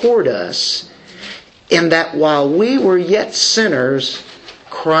love toward us in that while we were yet sinners,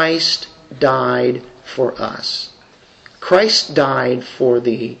 Christ died for us. Christ died for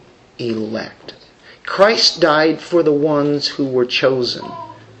the elect. Christ died for the ones who were chosen.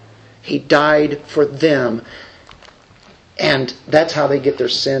 He died for them. And that's how they get their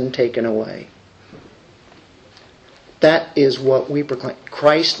sin taken away. That is what we proclaim.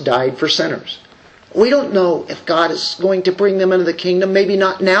 Christ died for sinners. We don't know if God is going to bring them into the kingdom. Maybe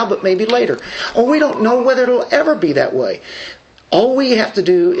not now, but maybe later. Or we don't know whether it'll ever be that way. All we have to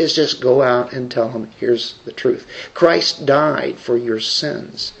do is just go out and tell them, here's the truth. Christ died for your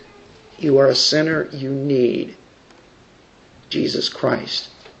sins. You are a sinner. You need Jesus Christ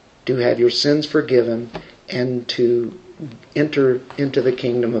to have your sins forgiven and to enter into the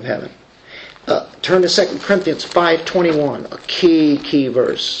kingdom of heaven. Turn to 2 Corinthians 5:21, a key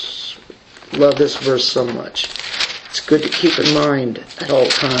verse. Love this verse so much. It's good to keep in mind at all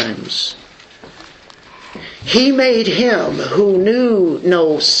times. He made Him who knew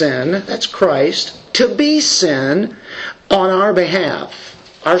no sin, that's Christ, to be sin on our behalf.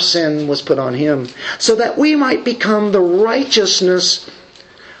 Our sin was put on Him, so that we might become the righteousness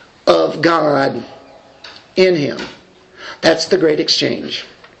of God in Him. That's the great exchange.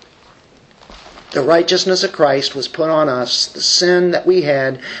 The righteousness of Christ was put on us. The sin that we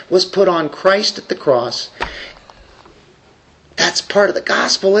had was put on Christ at the cross. That's part of the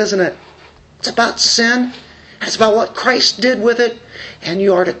gospel, isn't it? It's about sin. It's about what Christ did with it. And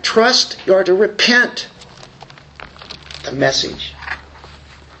you are to trust, you are to repent. The message.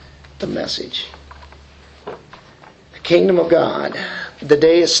 The message. The kingdom of God. The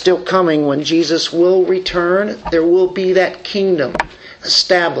day is still coming when Jesus will return. There will be that kingdom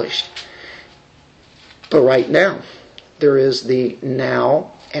established. But right now, there is the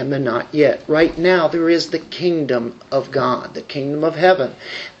now and the not yet. Right now, there is the kingdom of God, the kingdom of heaven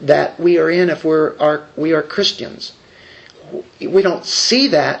that we are in if we are Christians. We don't see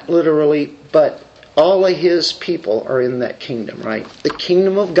that literally, but all of His people are in that kingdom, right? The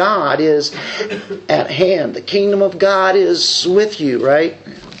kingdom of God is at hand. The kingdom of God is with you, right?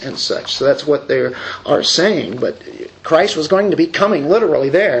 And such. So that's what they are saying. But Christ was going to be coming literally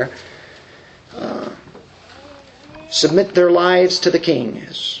there. Submit their lives to the King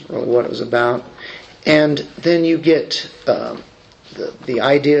is really what it was about. And then you get the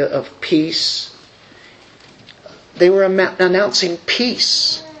idea of peace. They were announcing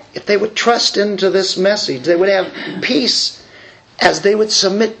peace. If they would trust into this message, they would have peace as they would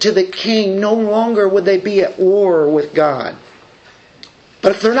submit to the King. No longer would they be at war with God.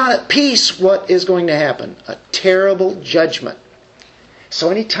 But if they're not at peace, what is going to happen? A terrible judgment. So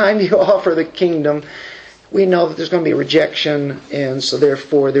anytime you offer the kingdom, we know that there's going to be rejection, and so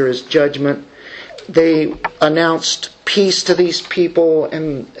therefore there is judgment. They announced peace to these people,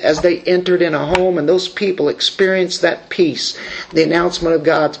 and as they entered in a home, and those people experienced that peace, the announcement of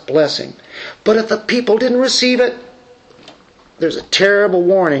God's blessing. But if the people didn't receive it, there's a terrible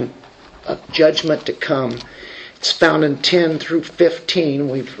warning of judgment to come. It's found in 10 through 15.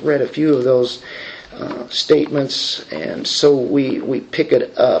 We've read a few of those statements, and so we pick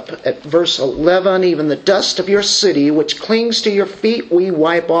it up at verse 11. Even the dust of your city which clings to your feet we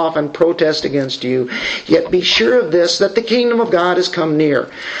wipe off and protest against you. Yet be sure of this, that the kingdom of God has come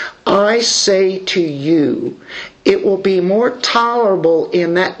near. I say to you, it will be more tolerable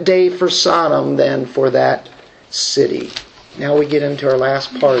in that day for Sodom than for that city. Now we get into our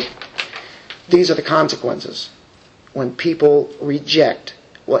last part. These are the consequences when people reject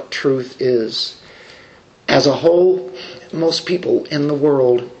what truth is. As a whole, most people in the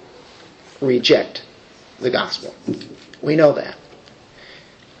world reject the gospel. We know that.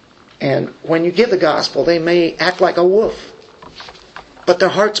 And when you give the gospel, they may act like a wolf. But their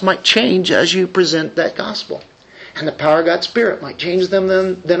hearts might change as you present that gospel. And the power of God's Spirit might change them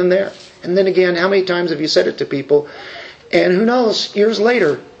then and there. And then again, how many times have you said it to people? And who knows, years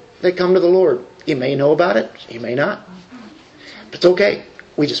later, they come to the Lord. You may know about it, you may not. But it's okay.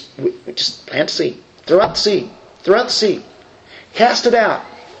 We just plant the seed. Throw out the seed. Throw out the seed. Cast it out.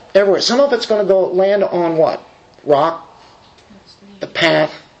 Everywhere. Some of it's going to land on what? Rock. The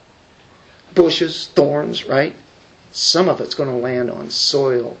path. Bushes. Thorns, right? Some of it's going to land on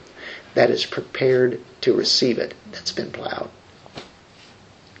soil that is prepared to receive it. That's been plowed.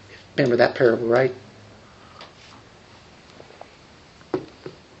 Remember that parable, right?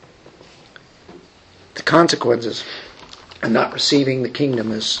 The consequences of not receiving the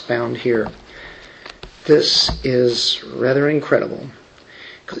kingdom is found here. This is rather incredible.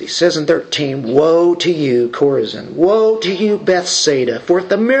 Because he says in 13, "Woe to you, Chorazin! Woe to you, Bethsaida! For if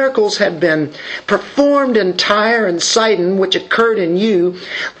the miracles had been performed in Tyre and Sidon, which occurred in you,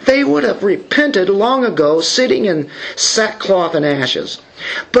 they would have repented long ago, sitting in sackcloth and ashes.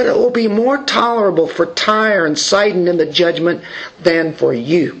 But it will be more tolerable for Tyre and Sidon in the judgment than for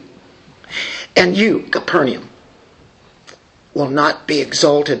you. And you, Capernaum, will not be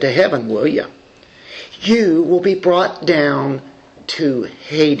exalted to heaven, will you? You will be brought down to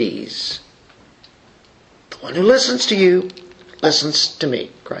Hades. The one who listens to you listens to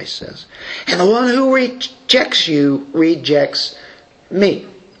me," Christ says. "And the one who rejects you rejects me.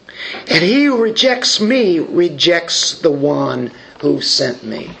 And he who rejects me rejects the one who sent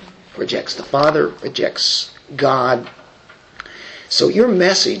me." Rejects the Father, rejects God. So your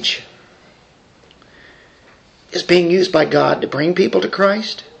message is being used by God to bring people to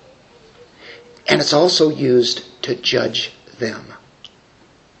Christ. And it's also used to judge them.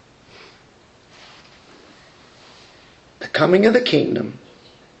 The coming of the kingdom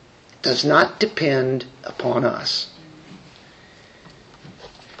does not depend upon us.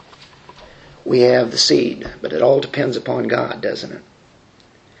 We have the seed, but it all depends upon God, doesn't it?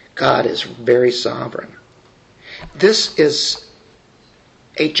 God is very sovereign. This is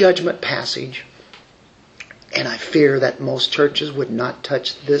a judgment passage, and I fear that most churches would not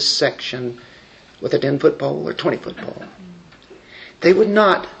touch this section with a 10-foot pole or 20-foot pole. They would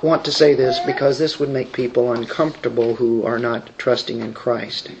not want to say this because this would make people uncomfortable who are not trusting in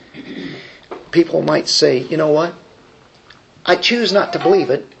Christ. People might say, "You know what? I choose not to believe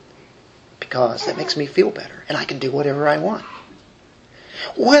it because that makes me feel better and I can do whatever I want."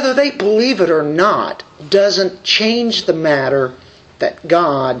 Whether they believe it or not doesn't change the matter that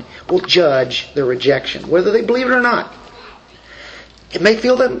God will judge the rejection, whether they believe it or not. It may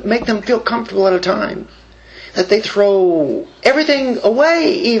make them feel comfortable at a time, that they throw everything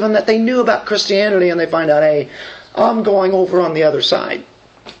away even that they knew about Christianity, and they find out, hey, I'm going over on the other side.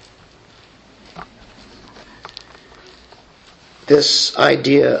 This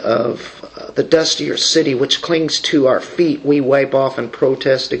idea of the dustier city which clings to our feet, we wipe off and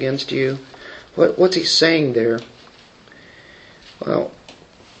protest against you. What's he saying there? Well,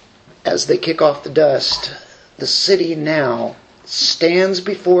 as they kick off the dust, the city now stands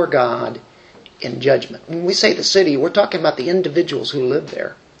before God in judgment. When we say the city, we're talking about the individuals who live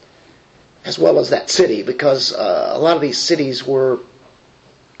there, as well as that city, because a lot of these cities were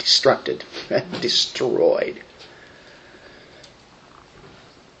destroyed.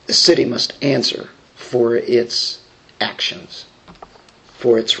 The city must answer for its actions,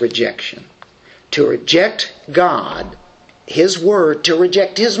 for its rejection. To reject God, His Word, to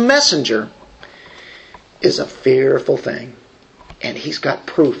reject His messenger, is a fearful thing. And He's got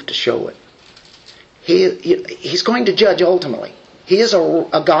proof to show it. He's going to judge ultimately. He is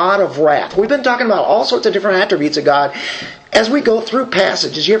a God of wrath. We've been talking about all sorts of different attributes of God. As we go through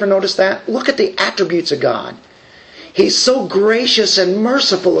passages, you ever notice that? Look at the attributes of God. He's so gracious and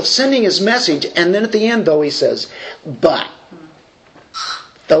merciful of sending His message, and then at the end, though, He says, "But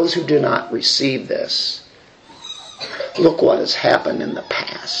those who do not receive this, look what has happened in the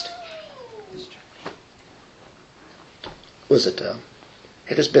past."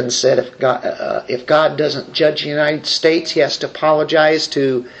 It has been said, if God doesn't judge the United States, He has to apologize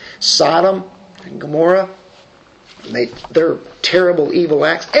to Sodom and Gomorrah. Their terrible, evil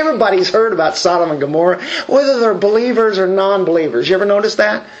acts. Everybody's heard about Sodom and Gomorrah, whether they're believers or non-believers. You ever notice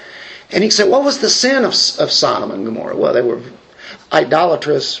that? And he said, what was the sin of Sodom and Gomorrah? Well, they were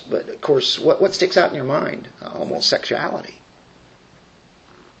idolatrous, but of course, what sticks out in your mind? Homosexuality.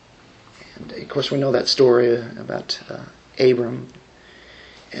 And of course, we know that story about Abram,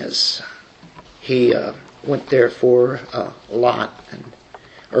 as he went there for Lot,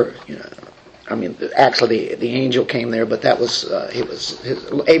 I mean, actually the angel came there, but that was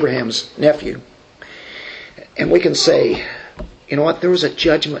Abraham's nephew. And we can say, you know what, there was a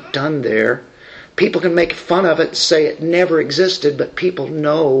judgment done there. People can make fun of it and say it never existed, but people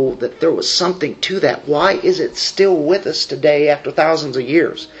know that there was something to that. Why is it still with us today after thousands of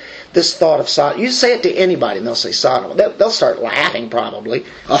years? This thought of Sodom. You say it to anybody and they'll say Sodom. They'll start laughing probably.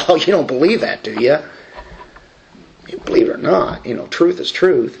 Oh, you don't believe that, do you? You believe it or not. Truth is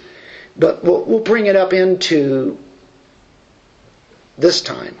truth. But we'll bring it up into this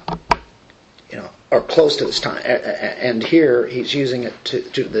time. Or close to this time. And here he's using it to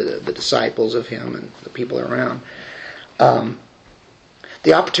the disciples of him and the people around.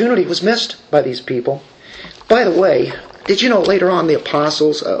 The opportunity was missed by these people. By the way, did you know later on the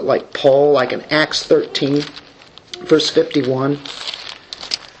apostles, like Paul, like in Acts 13, verse 51,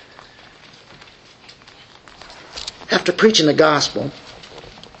 after preaching the gospel,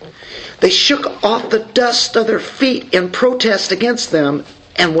 they shook off the dust of their feet in protest against them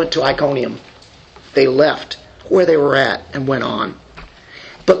and went to Iconium. They left where they were at and went on.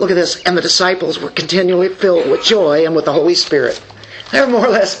 But look at this. And the disciples were continually filled with joy and with the Holy Spirit. They were more or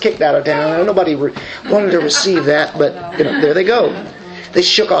less kicked out of town. Nobody wanted to receive that, but there they go. They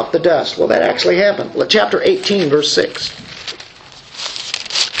shook off the dust. Well, that actually happened. Chapter 18, verse 6.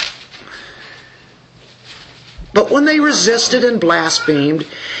 But when they resisted and blasphemed,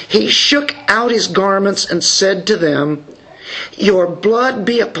 he shook out his garments and said to them, "Your blood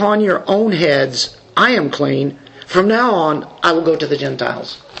be upon your own heads. I am clean. From now on, I will go to the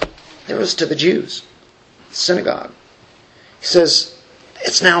Gentiles." There was to the Jews, the synagogue. He says,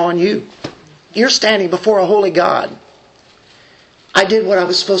 it's now on you. You're standing before a holy God. I did what I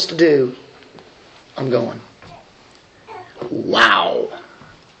was supposed to do. I'm going. Wow.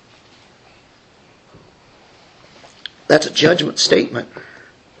 That's a judgment statement.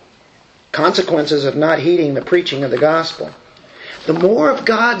 Consequences of not heeding the preaching of the gospel. The more of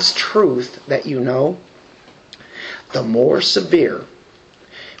God's truth that you know, the more severe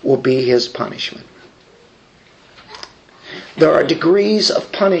will be His punishment. There are degrees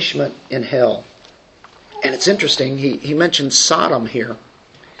of punishment in hell. And it's interesting, he mentions Sodom here.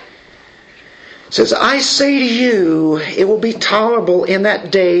 He says, "I say to you, it will be tolerable in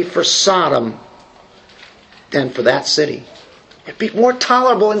that day for Sodom than for that city." It'd be more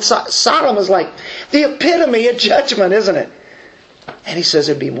tolerable in Sodom is like the epitome of judgment, isn't it? And he says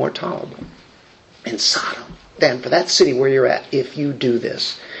it'd be more tolerable in Sodom than for that city where you're at if you do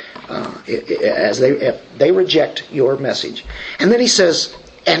this. If they reject your message. And then he says,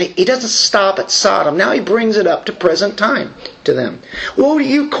 and he doesn't stop at Sodom. Now he brings it up to present time to them. "Woe to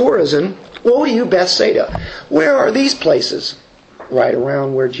you, Chorazin! Woe to you, Bethsaida! Where are these places?" Right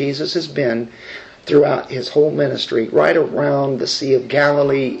around where Jesus has been throughout his whole ministry, right around the Sea of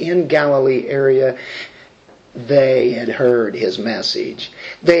Galilee, in Galilee area. They had heard his message.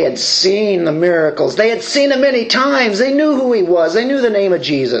 They had seen the miracles. They had seen him many times. They knew who he was. They knew the name of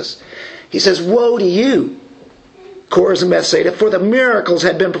Jesus. He says, "Woe to you, Chorazin and Bethsaida, for the miracles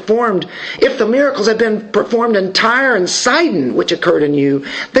had been performed. If the miracles had been performed in Tyre and Sidon, which occurred in you,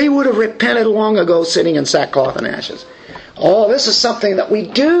 they would have repented long ago, sitting in sackcloth and ashes." Oh, this is something that we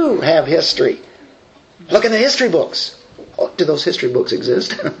do have history. Look in the history books. Oh, do those history books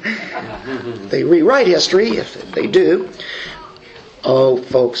exist? They rewrite history, if they do. Oh,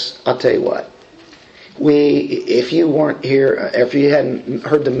 folks, I'll tell you what. If you weren't here, if you hadn't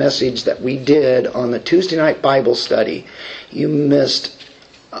heard the message that we did on the Tuesday night Bible study, you missed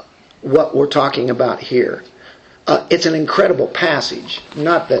what we're talking about here. It's an incredible passage.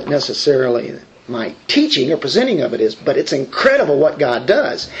 Not that necessarily my teaching or presenting of it is, but it's incredible what God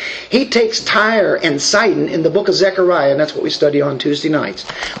does. He takes Tyre and Sidon in the book of Zechariah, and that's what we study on Tuesday nights.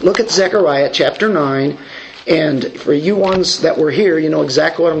 Look at Zechariah chapter 9, and for you ones that were here, you know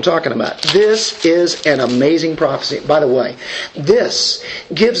exactly what I'm talking about. This is an amazing prophecy. By the way, this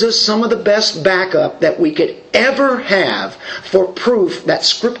gives us some of the best backup that we could ever have for proof that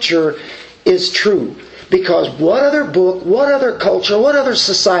Scripture is true. Because what other book, what other culture, what other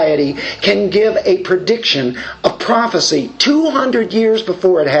society can give a prediction, a prophecy 200 years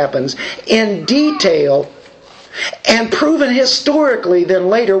before it happens in detail and proven historically, then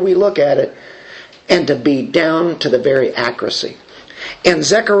later we look at it and to be down to the very accuracy. In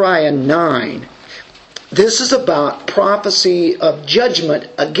Zechariah 9, this is about prophecy of judgment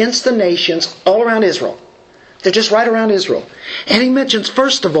against the nations all around Israel. They're just right around Israel. And he mentions,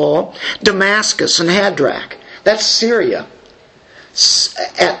 first of all, Damascus and Hadrach. That's Syria.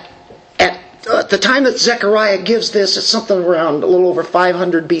 At the time that Zechariah gives this, it's something around a little over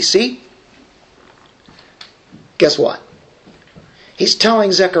 500 BC. Guess what? He's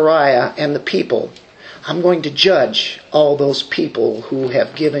telling Zechariah and the people, I'm going to judge all those people who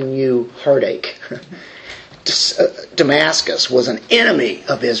have given you heartache. Damascus was an enemy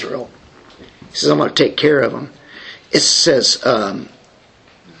of Israel. He says, I'm going to take care of them. It says,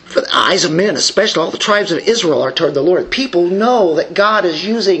 for the eyes of men, especially all the tribes of Israel, are toward the Lord. People know that God is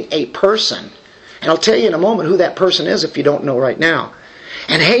using a person. And I'll tell you in a moment who that person is if you don't know right now.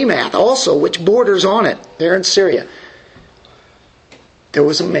 And Hamath also, which borders on it, there in Syria. There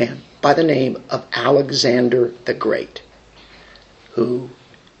was a man by the name of Alexander the Great who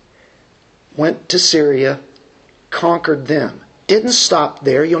went to Syria, conquered them. Didn't stop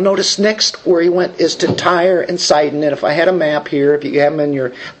there. You'll notice next where he went is to Tyre and Sidon. And if I had a map here, if you have them in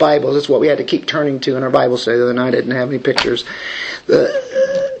your Bibles, that's what we had to keep turning to in our Bible study the other night. I didn't have any pictures.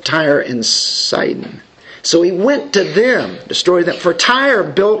 Tyre and Sidon. So he went to them, destroyed them. For Tyre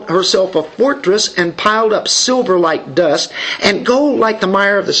built herself a fortress and piled up silver like dust and gold like the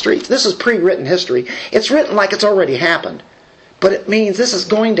mire of the streets. This is pre-written history. It's written like it's already happened. But it means this is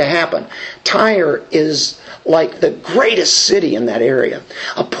going to happen. Tyre is like the greatest city in that area.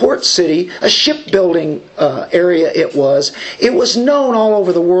 A port city, a shipbuilding area it was. It was known all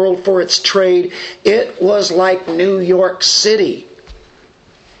over the world for its trade. It was like New York City.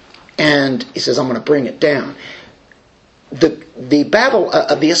 And he says, I'm going to bring it down.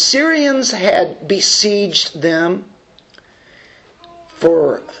 The Assyrians had besieged them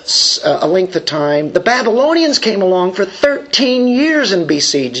for a length of time. The Babylonians came along for 13 years and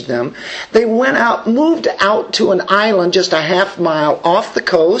besieged them. They moved out to an island just a half mile off the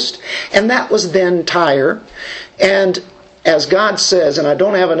coast, and that was then Tyre. And as God says, and I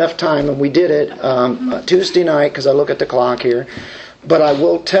don't have enough time, and we did it Tuesday night because I look at the clock here, but I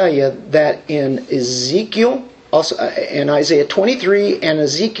will tell you that in Ezekiel, also in Isaiah 23 and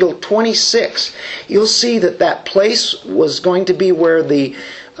Ezekiel 26, you'll see that place was going to be where the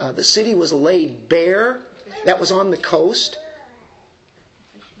city was laid bare. That was on the coast,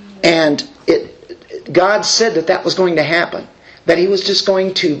 and God said that was going to happen. That He was just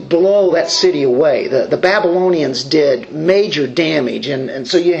going to blow that city away. The Babylonians did major damage, and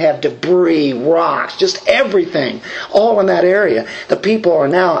so you have debris, rocks, just everything, all in that area. The people are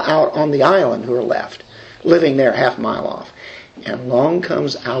now out on the island who are left, living there half a mile off. And along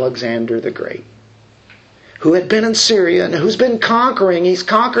comes Alexander the Great, who had been in Syria and who's been conquering. He's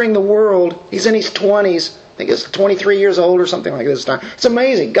conquering the world. He's in his 20s. I think it's 23 years old or something like this time. It's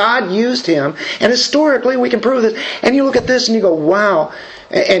amazing. God used him. And historically, we can prove this. And you look at this and you go, wow.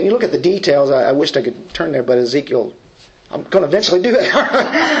 And you look at the details. I wished I could turn there, but Ezekiel, I'm going to eventually do it.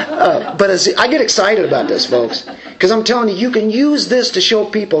 But I get excited about this, folks. Because I'm telling you, you can use this to show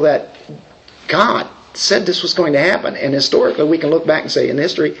people that God said this was going to happen. And historically, we can look back and say, in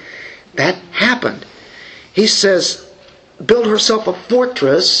history, that happened. He says, build herself a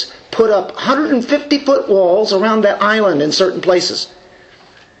fortress, put up 150-foot walls around that island in certain places.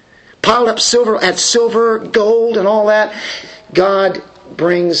 Piled up silver, gold, and all that. God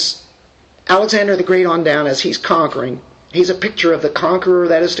brings Alexander the Great on down as he's conquering. He's a picture of the conqueror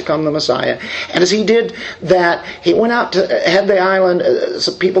that is to come, the Messiah. And as he did that, he went out to have the island,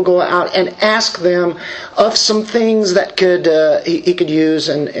 some people go out and ask them of some things that he could use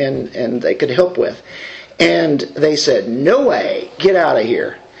and they could help with. And they said, no way, get out of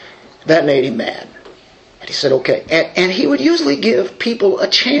here. That made him mad. And he said, okay. And he would usually give people a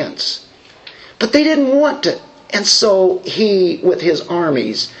chance. But they didn't want to. And so he, with his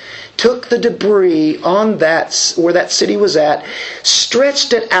armies, took the debris on where that city was at,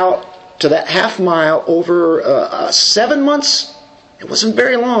 stretched it out to that half mile over 7 months. It wasn't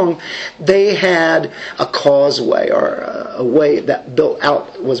very long. They had a causeway or a way that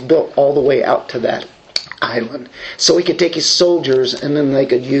was built all the way out to that island. So he could take his soldiers and then they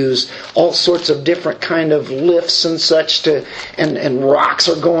could use all sorts of different kind of lifts and such and rocks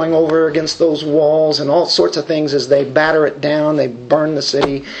are going over against those walls and all sorts of things as they batter it down, they burn the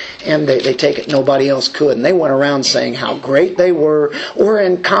city and they take it nobody else could. And they went around saying how great they were. We're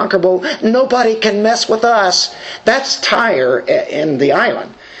inconquerable. Nobody can mess with us. That's Tyre in the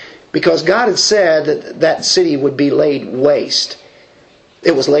island. Because God had said that city would be laid waste.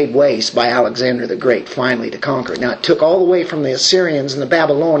 It was laid waste by Alexander the Great finally to conquer it. Now it took all the way from the Assyrians and the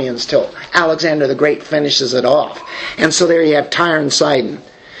Babylonians till Alexander the Great finishes it off. And so there you have Tyre and Sidon.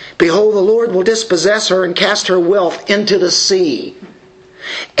 Behold, the Lord will dispossess her and cast her wealth into the sea.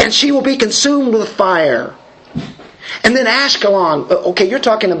 And she will be consumed with fire. And then Ashkelon. Okay, you're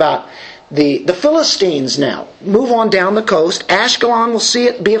talking about the Philistines now. Move on down the coast. Ashkelon will see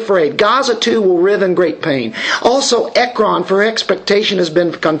it, be afraid. Gaza too will writhe in great pain. Also Ekron, for her expectation has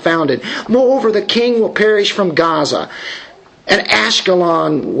been confounded. Moreover, the king will perish from Gaza. and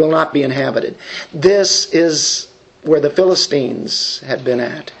Ashkelon will not be inhabited. This is where the Philistines had been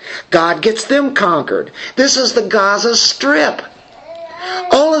at. God gets them conquered. This is the Gaza Strip.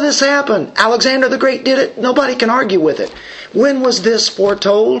 All of this happened. Alexander the Great did it. Nobody can argue with it. When was this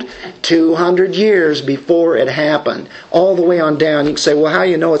foretold? 200 years before it happened. All the way on down. You can say, well, how do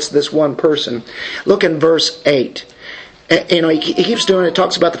you know it's this one person? Look in verse 8. He keeps doing it.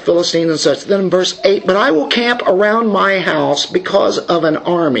 Talks about the Philistines and such. Then in verse 8, but I will camp around my house because of an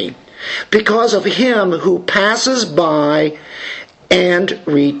army, because of him who passes by and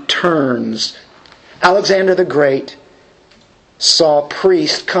returns. Alexander the Great saw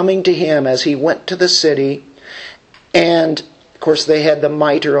priests coming to him as he went to the city, and of course they had the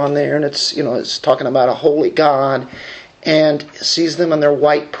mitre on there, and it's talking about a holy God, and sees them in their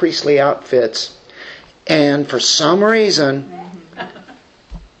white priestly outfits, and for some reason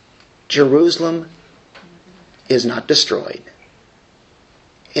Jerusalem is not destroyed.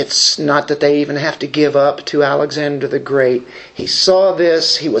 It's not that they even have to give up to Alexander the Great. He saw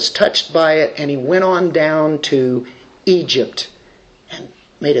this, he was touched by it, and he went on down to Egypt and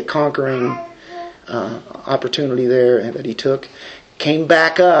made a conquering opportunity there that he took. Came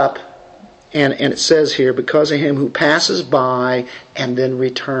back up, and it says here, because of him who passes by and then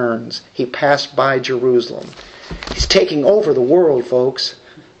returns. He passed by Jerusalem. He's taking over the world, folks.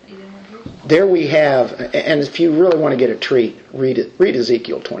 There we have, and if you really want to get a treat, read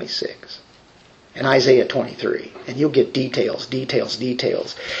Ezekiel 26 and Isaiah 23, and you'll get details.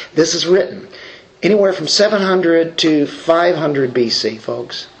 This is written anywhere from 700 to 500 BC,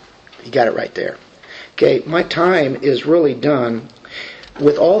 folks. You got it right there. Okay, my time is really done.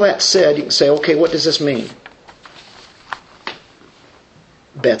 With all that said, you can say, okay, what does this mean?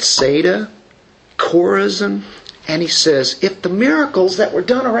 Bethsaida, Chorazin, and he says, if the miracles that were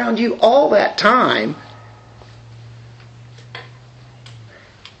done around you all that time,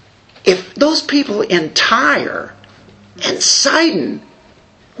 if those people in Tyre and Sidon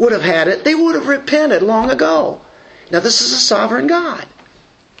would have had it, they would have repented long ago. Now this is a sovereign God.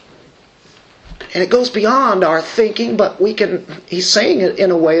 And it goes beyond our thinking, but he's saying it in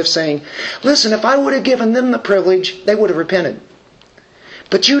a way of saying, listen, if I would have given them the privilege, they would have repented.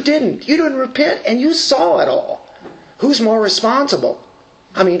 But you didn't. You didn't repent, and you saw it all. Who's more responsible?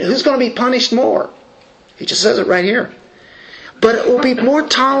 I mean, who's going to be punished more? He just says it right here. But it will be more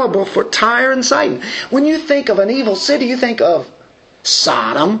tolerable for Tyre and Sidon. When you think of an evil city, you think of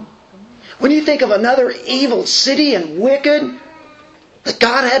Sodom. When you think of another evil city and wicked that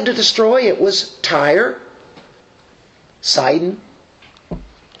God had to destroy, it was Tyre, Sidon.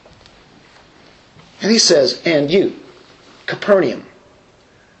 And he says, and you, Capernaum.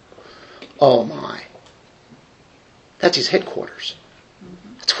 Oh my. That's his headquarters.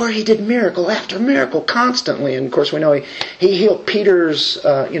 That's where he did miracle after miracle constantly. And of course we know he healed Peter's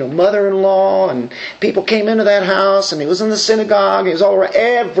mother-in-law, and people came into that house, and he was in the synagogue. He was all around.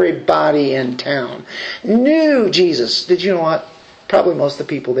 Everybody in town knew Jesus. Did you know what? Probably most of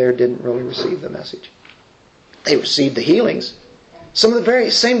the people there didn't really receive the message. They received the healings. Some of the very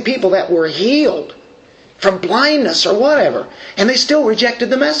same people that were healed from blindness or whatever, and they still rejected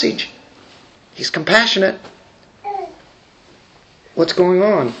the message. He's compassionate. What's going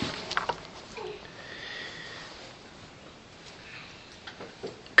on?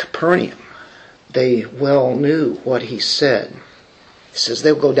 Capernaum, they well knew what he said. He says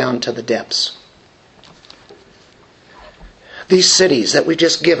they'll go down to the depths. These cities that we've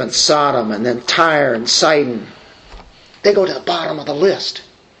just given, Sodom and then Tyre and Sidon, they go to the bottom of the list.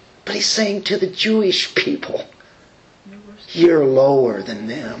 But he's saying to the Jewish people, you're lower than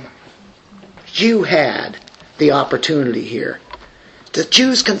them. You had the opportunity here. The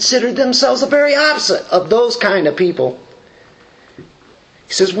Jews considered themselves the very opposite of those kind of people.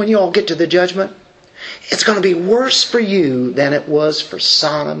 He says, when you all get to the judgment, it's going to be worse for you than it was for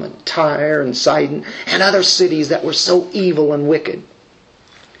Sodom and Tyre and Sidon and other cities that were so evil and wicked.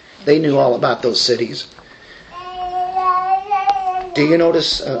 They knew all about those cities. Do you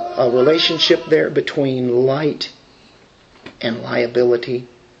notice a relationship there between light and liability?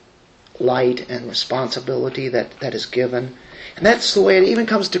 Light and responsibility that is given. And that's the way it even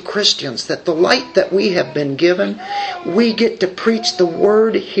comes to Christians, that the light that we have been given, we get to preach the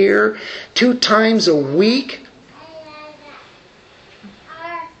Word here 2 times a week.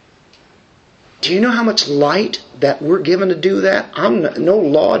 Do you know how much light that we're given to do that? I'm no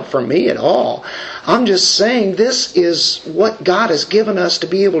laud for me at all. I'm just saying this is what God has given us to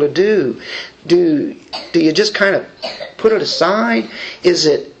be able to do. Do you just kind of put it aside? Is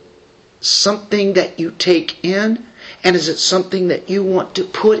it something that you take in? And is it something that you want to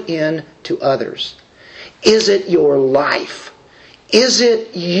put in to others? Is it your life? Is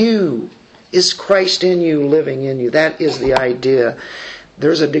it you? Is Christ in you, living in you? That is the idea.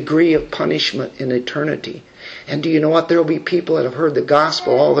 There's a degree of punishment in eternity. And do you know what? There will be people that have heard the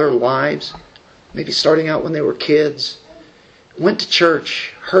gospel all their lives, maybe starting out when they were kids, went to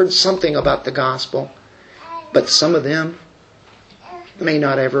church, heard something about the gospel, but some of them may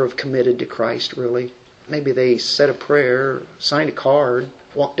not ever have committed to Christ, really. Maybe they said a prayer, signed a card,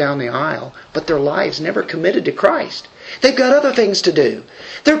 walked down the aisle, but their lives never committed to Christ. They've got other things to do.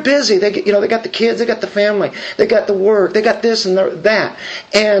 They're busy. They got the kids, they got the family, they got the work, they got this and that.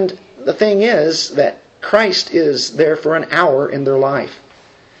 And the thing is that Christ is there for an hour in their life.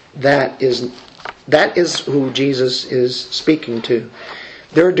 That is who Jesus is speaking to.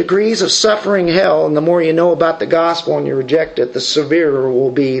 There are degrees of suffering hell, and the more you know about the gospel and you reject it, the severer will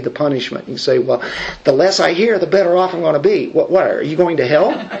be the punishment. You say, well, the less I hear, the better off I'm going to be. What are you going to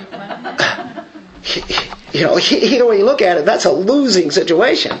hell? Either way you look at it, that's a losing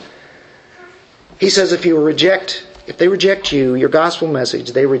situation. He says if they reject you, your gospel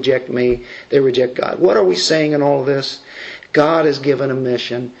message, they reject me, they reject God. What are we saying in all of this? God has given a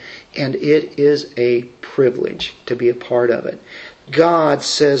mission, and it is a privilege to be a part of it. God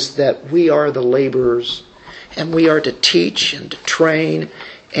says that we are the laborers, and we are to teach and to train,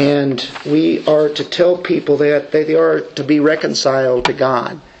 and we are to tell people that they are to be reconciled to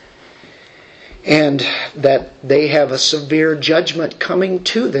God, and that they have a severe judgment coming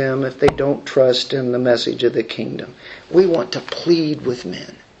to them if they don't trust in the message of the kingdom. We want to plead with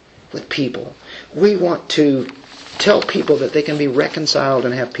men, with people. We want to tell people that they can be reconciled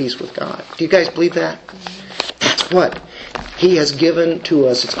and have peace with God. Do you guys believe that? That's what He has given to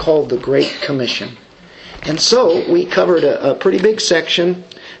us. It's called the Great Commission. And so we covered a pretty big section.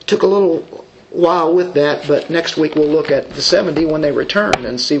 Took a little while with that, but next week we'll look at the 70 when they returned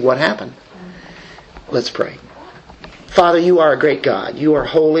and see what happened. Let's pray. Father, you are a great God. You are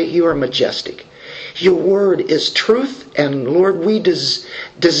holy. You are majestic. Your word is truth, and Lord, we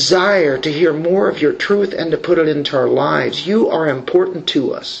desire to hear more of your truth and to put it into our lives. You are important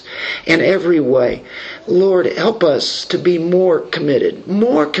to us in every way. Lord, help us to be more committed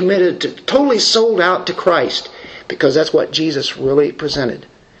to totally sold out to Christ, because that's what Jesus really presented.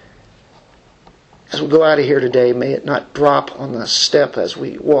 As we go out of here today, may it not drop on the step as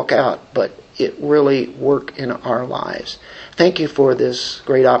we walk out, but it really work in our lives. Thank you for this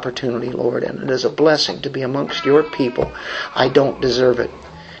great opportunity, Lord, and it is a blessing to be amongst your people. I don't deserve it.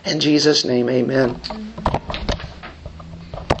 In Jesus' name, amen.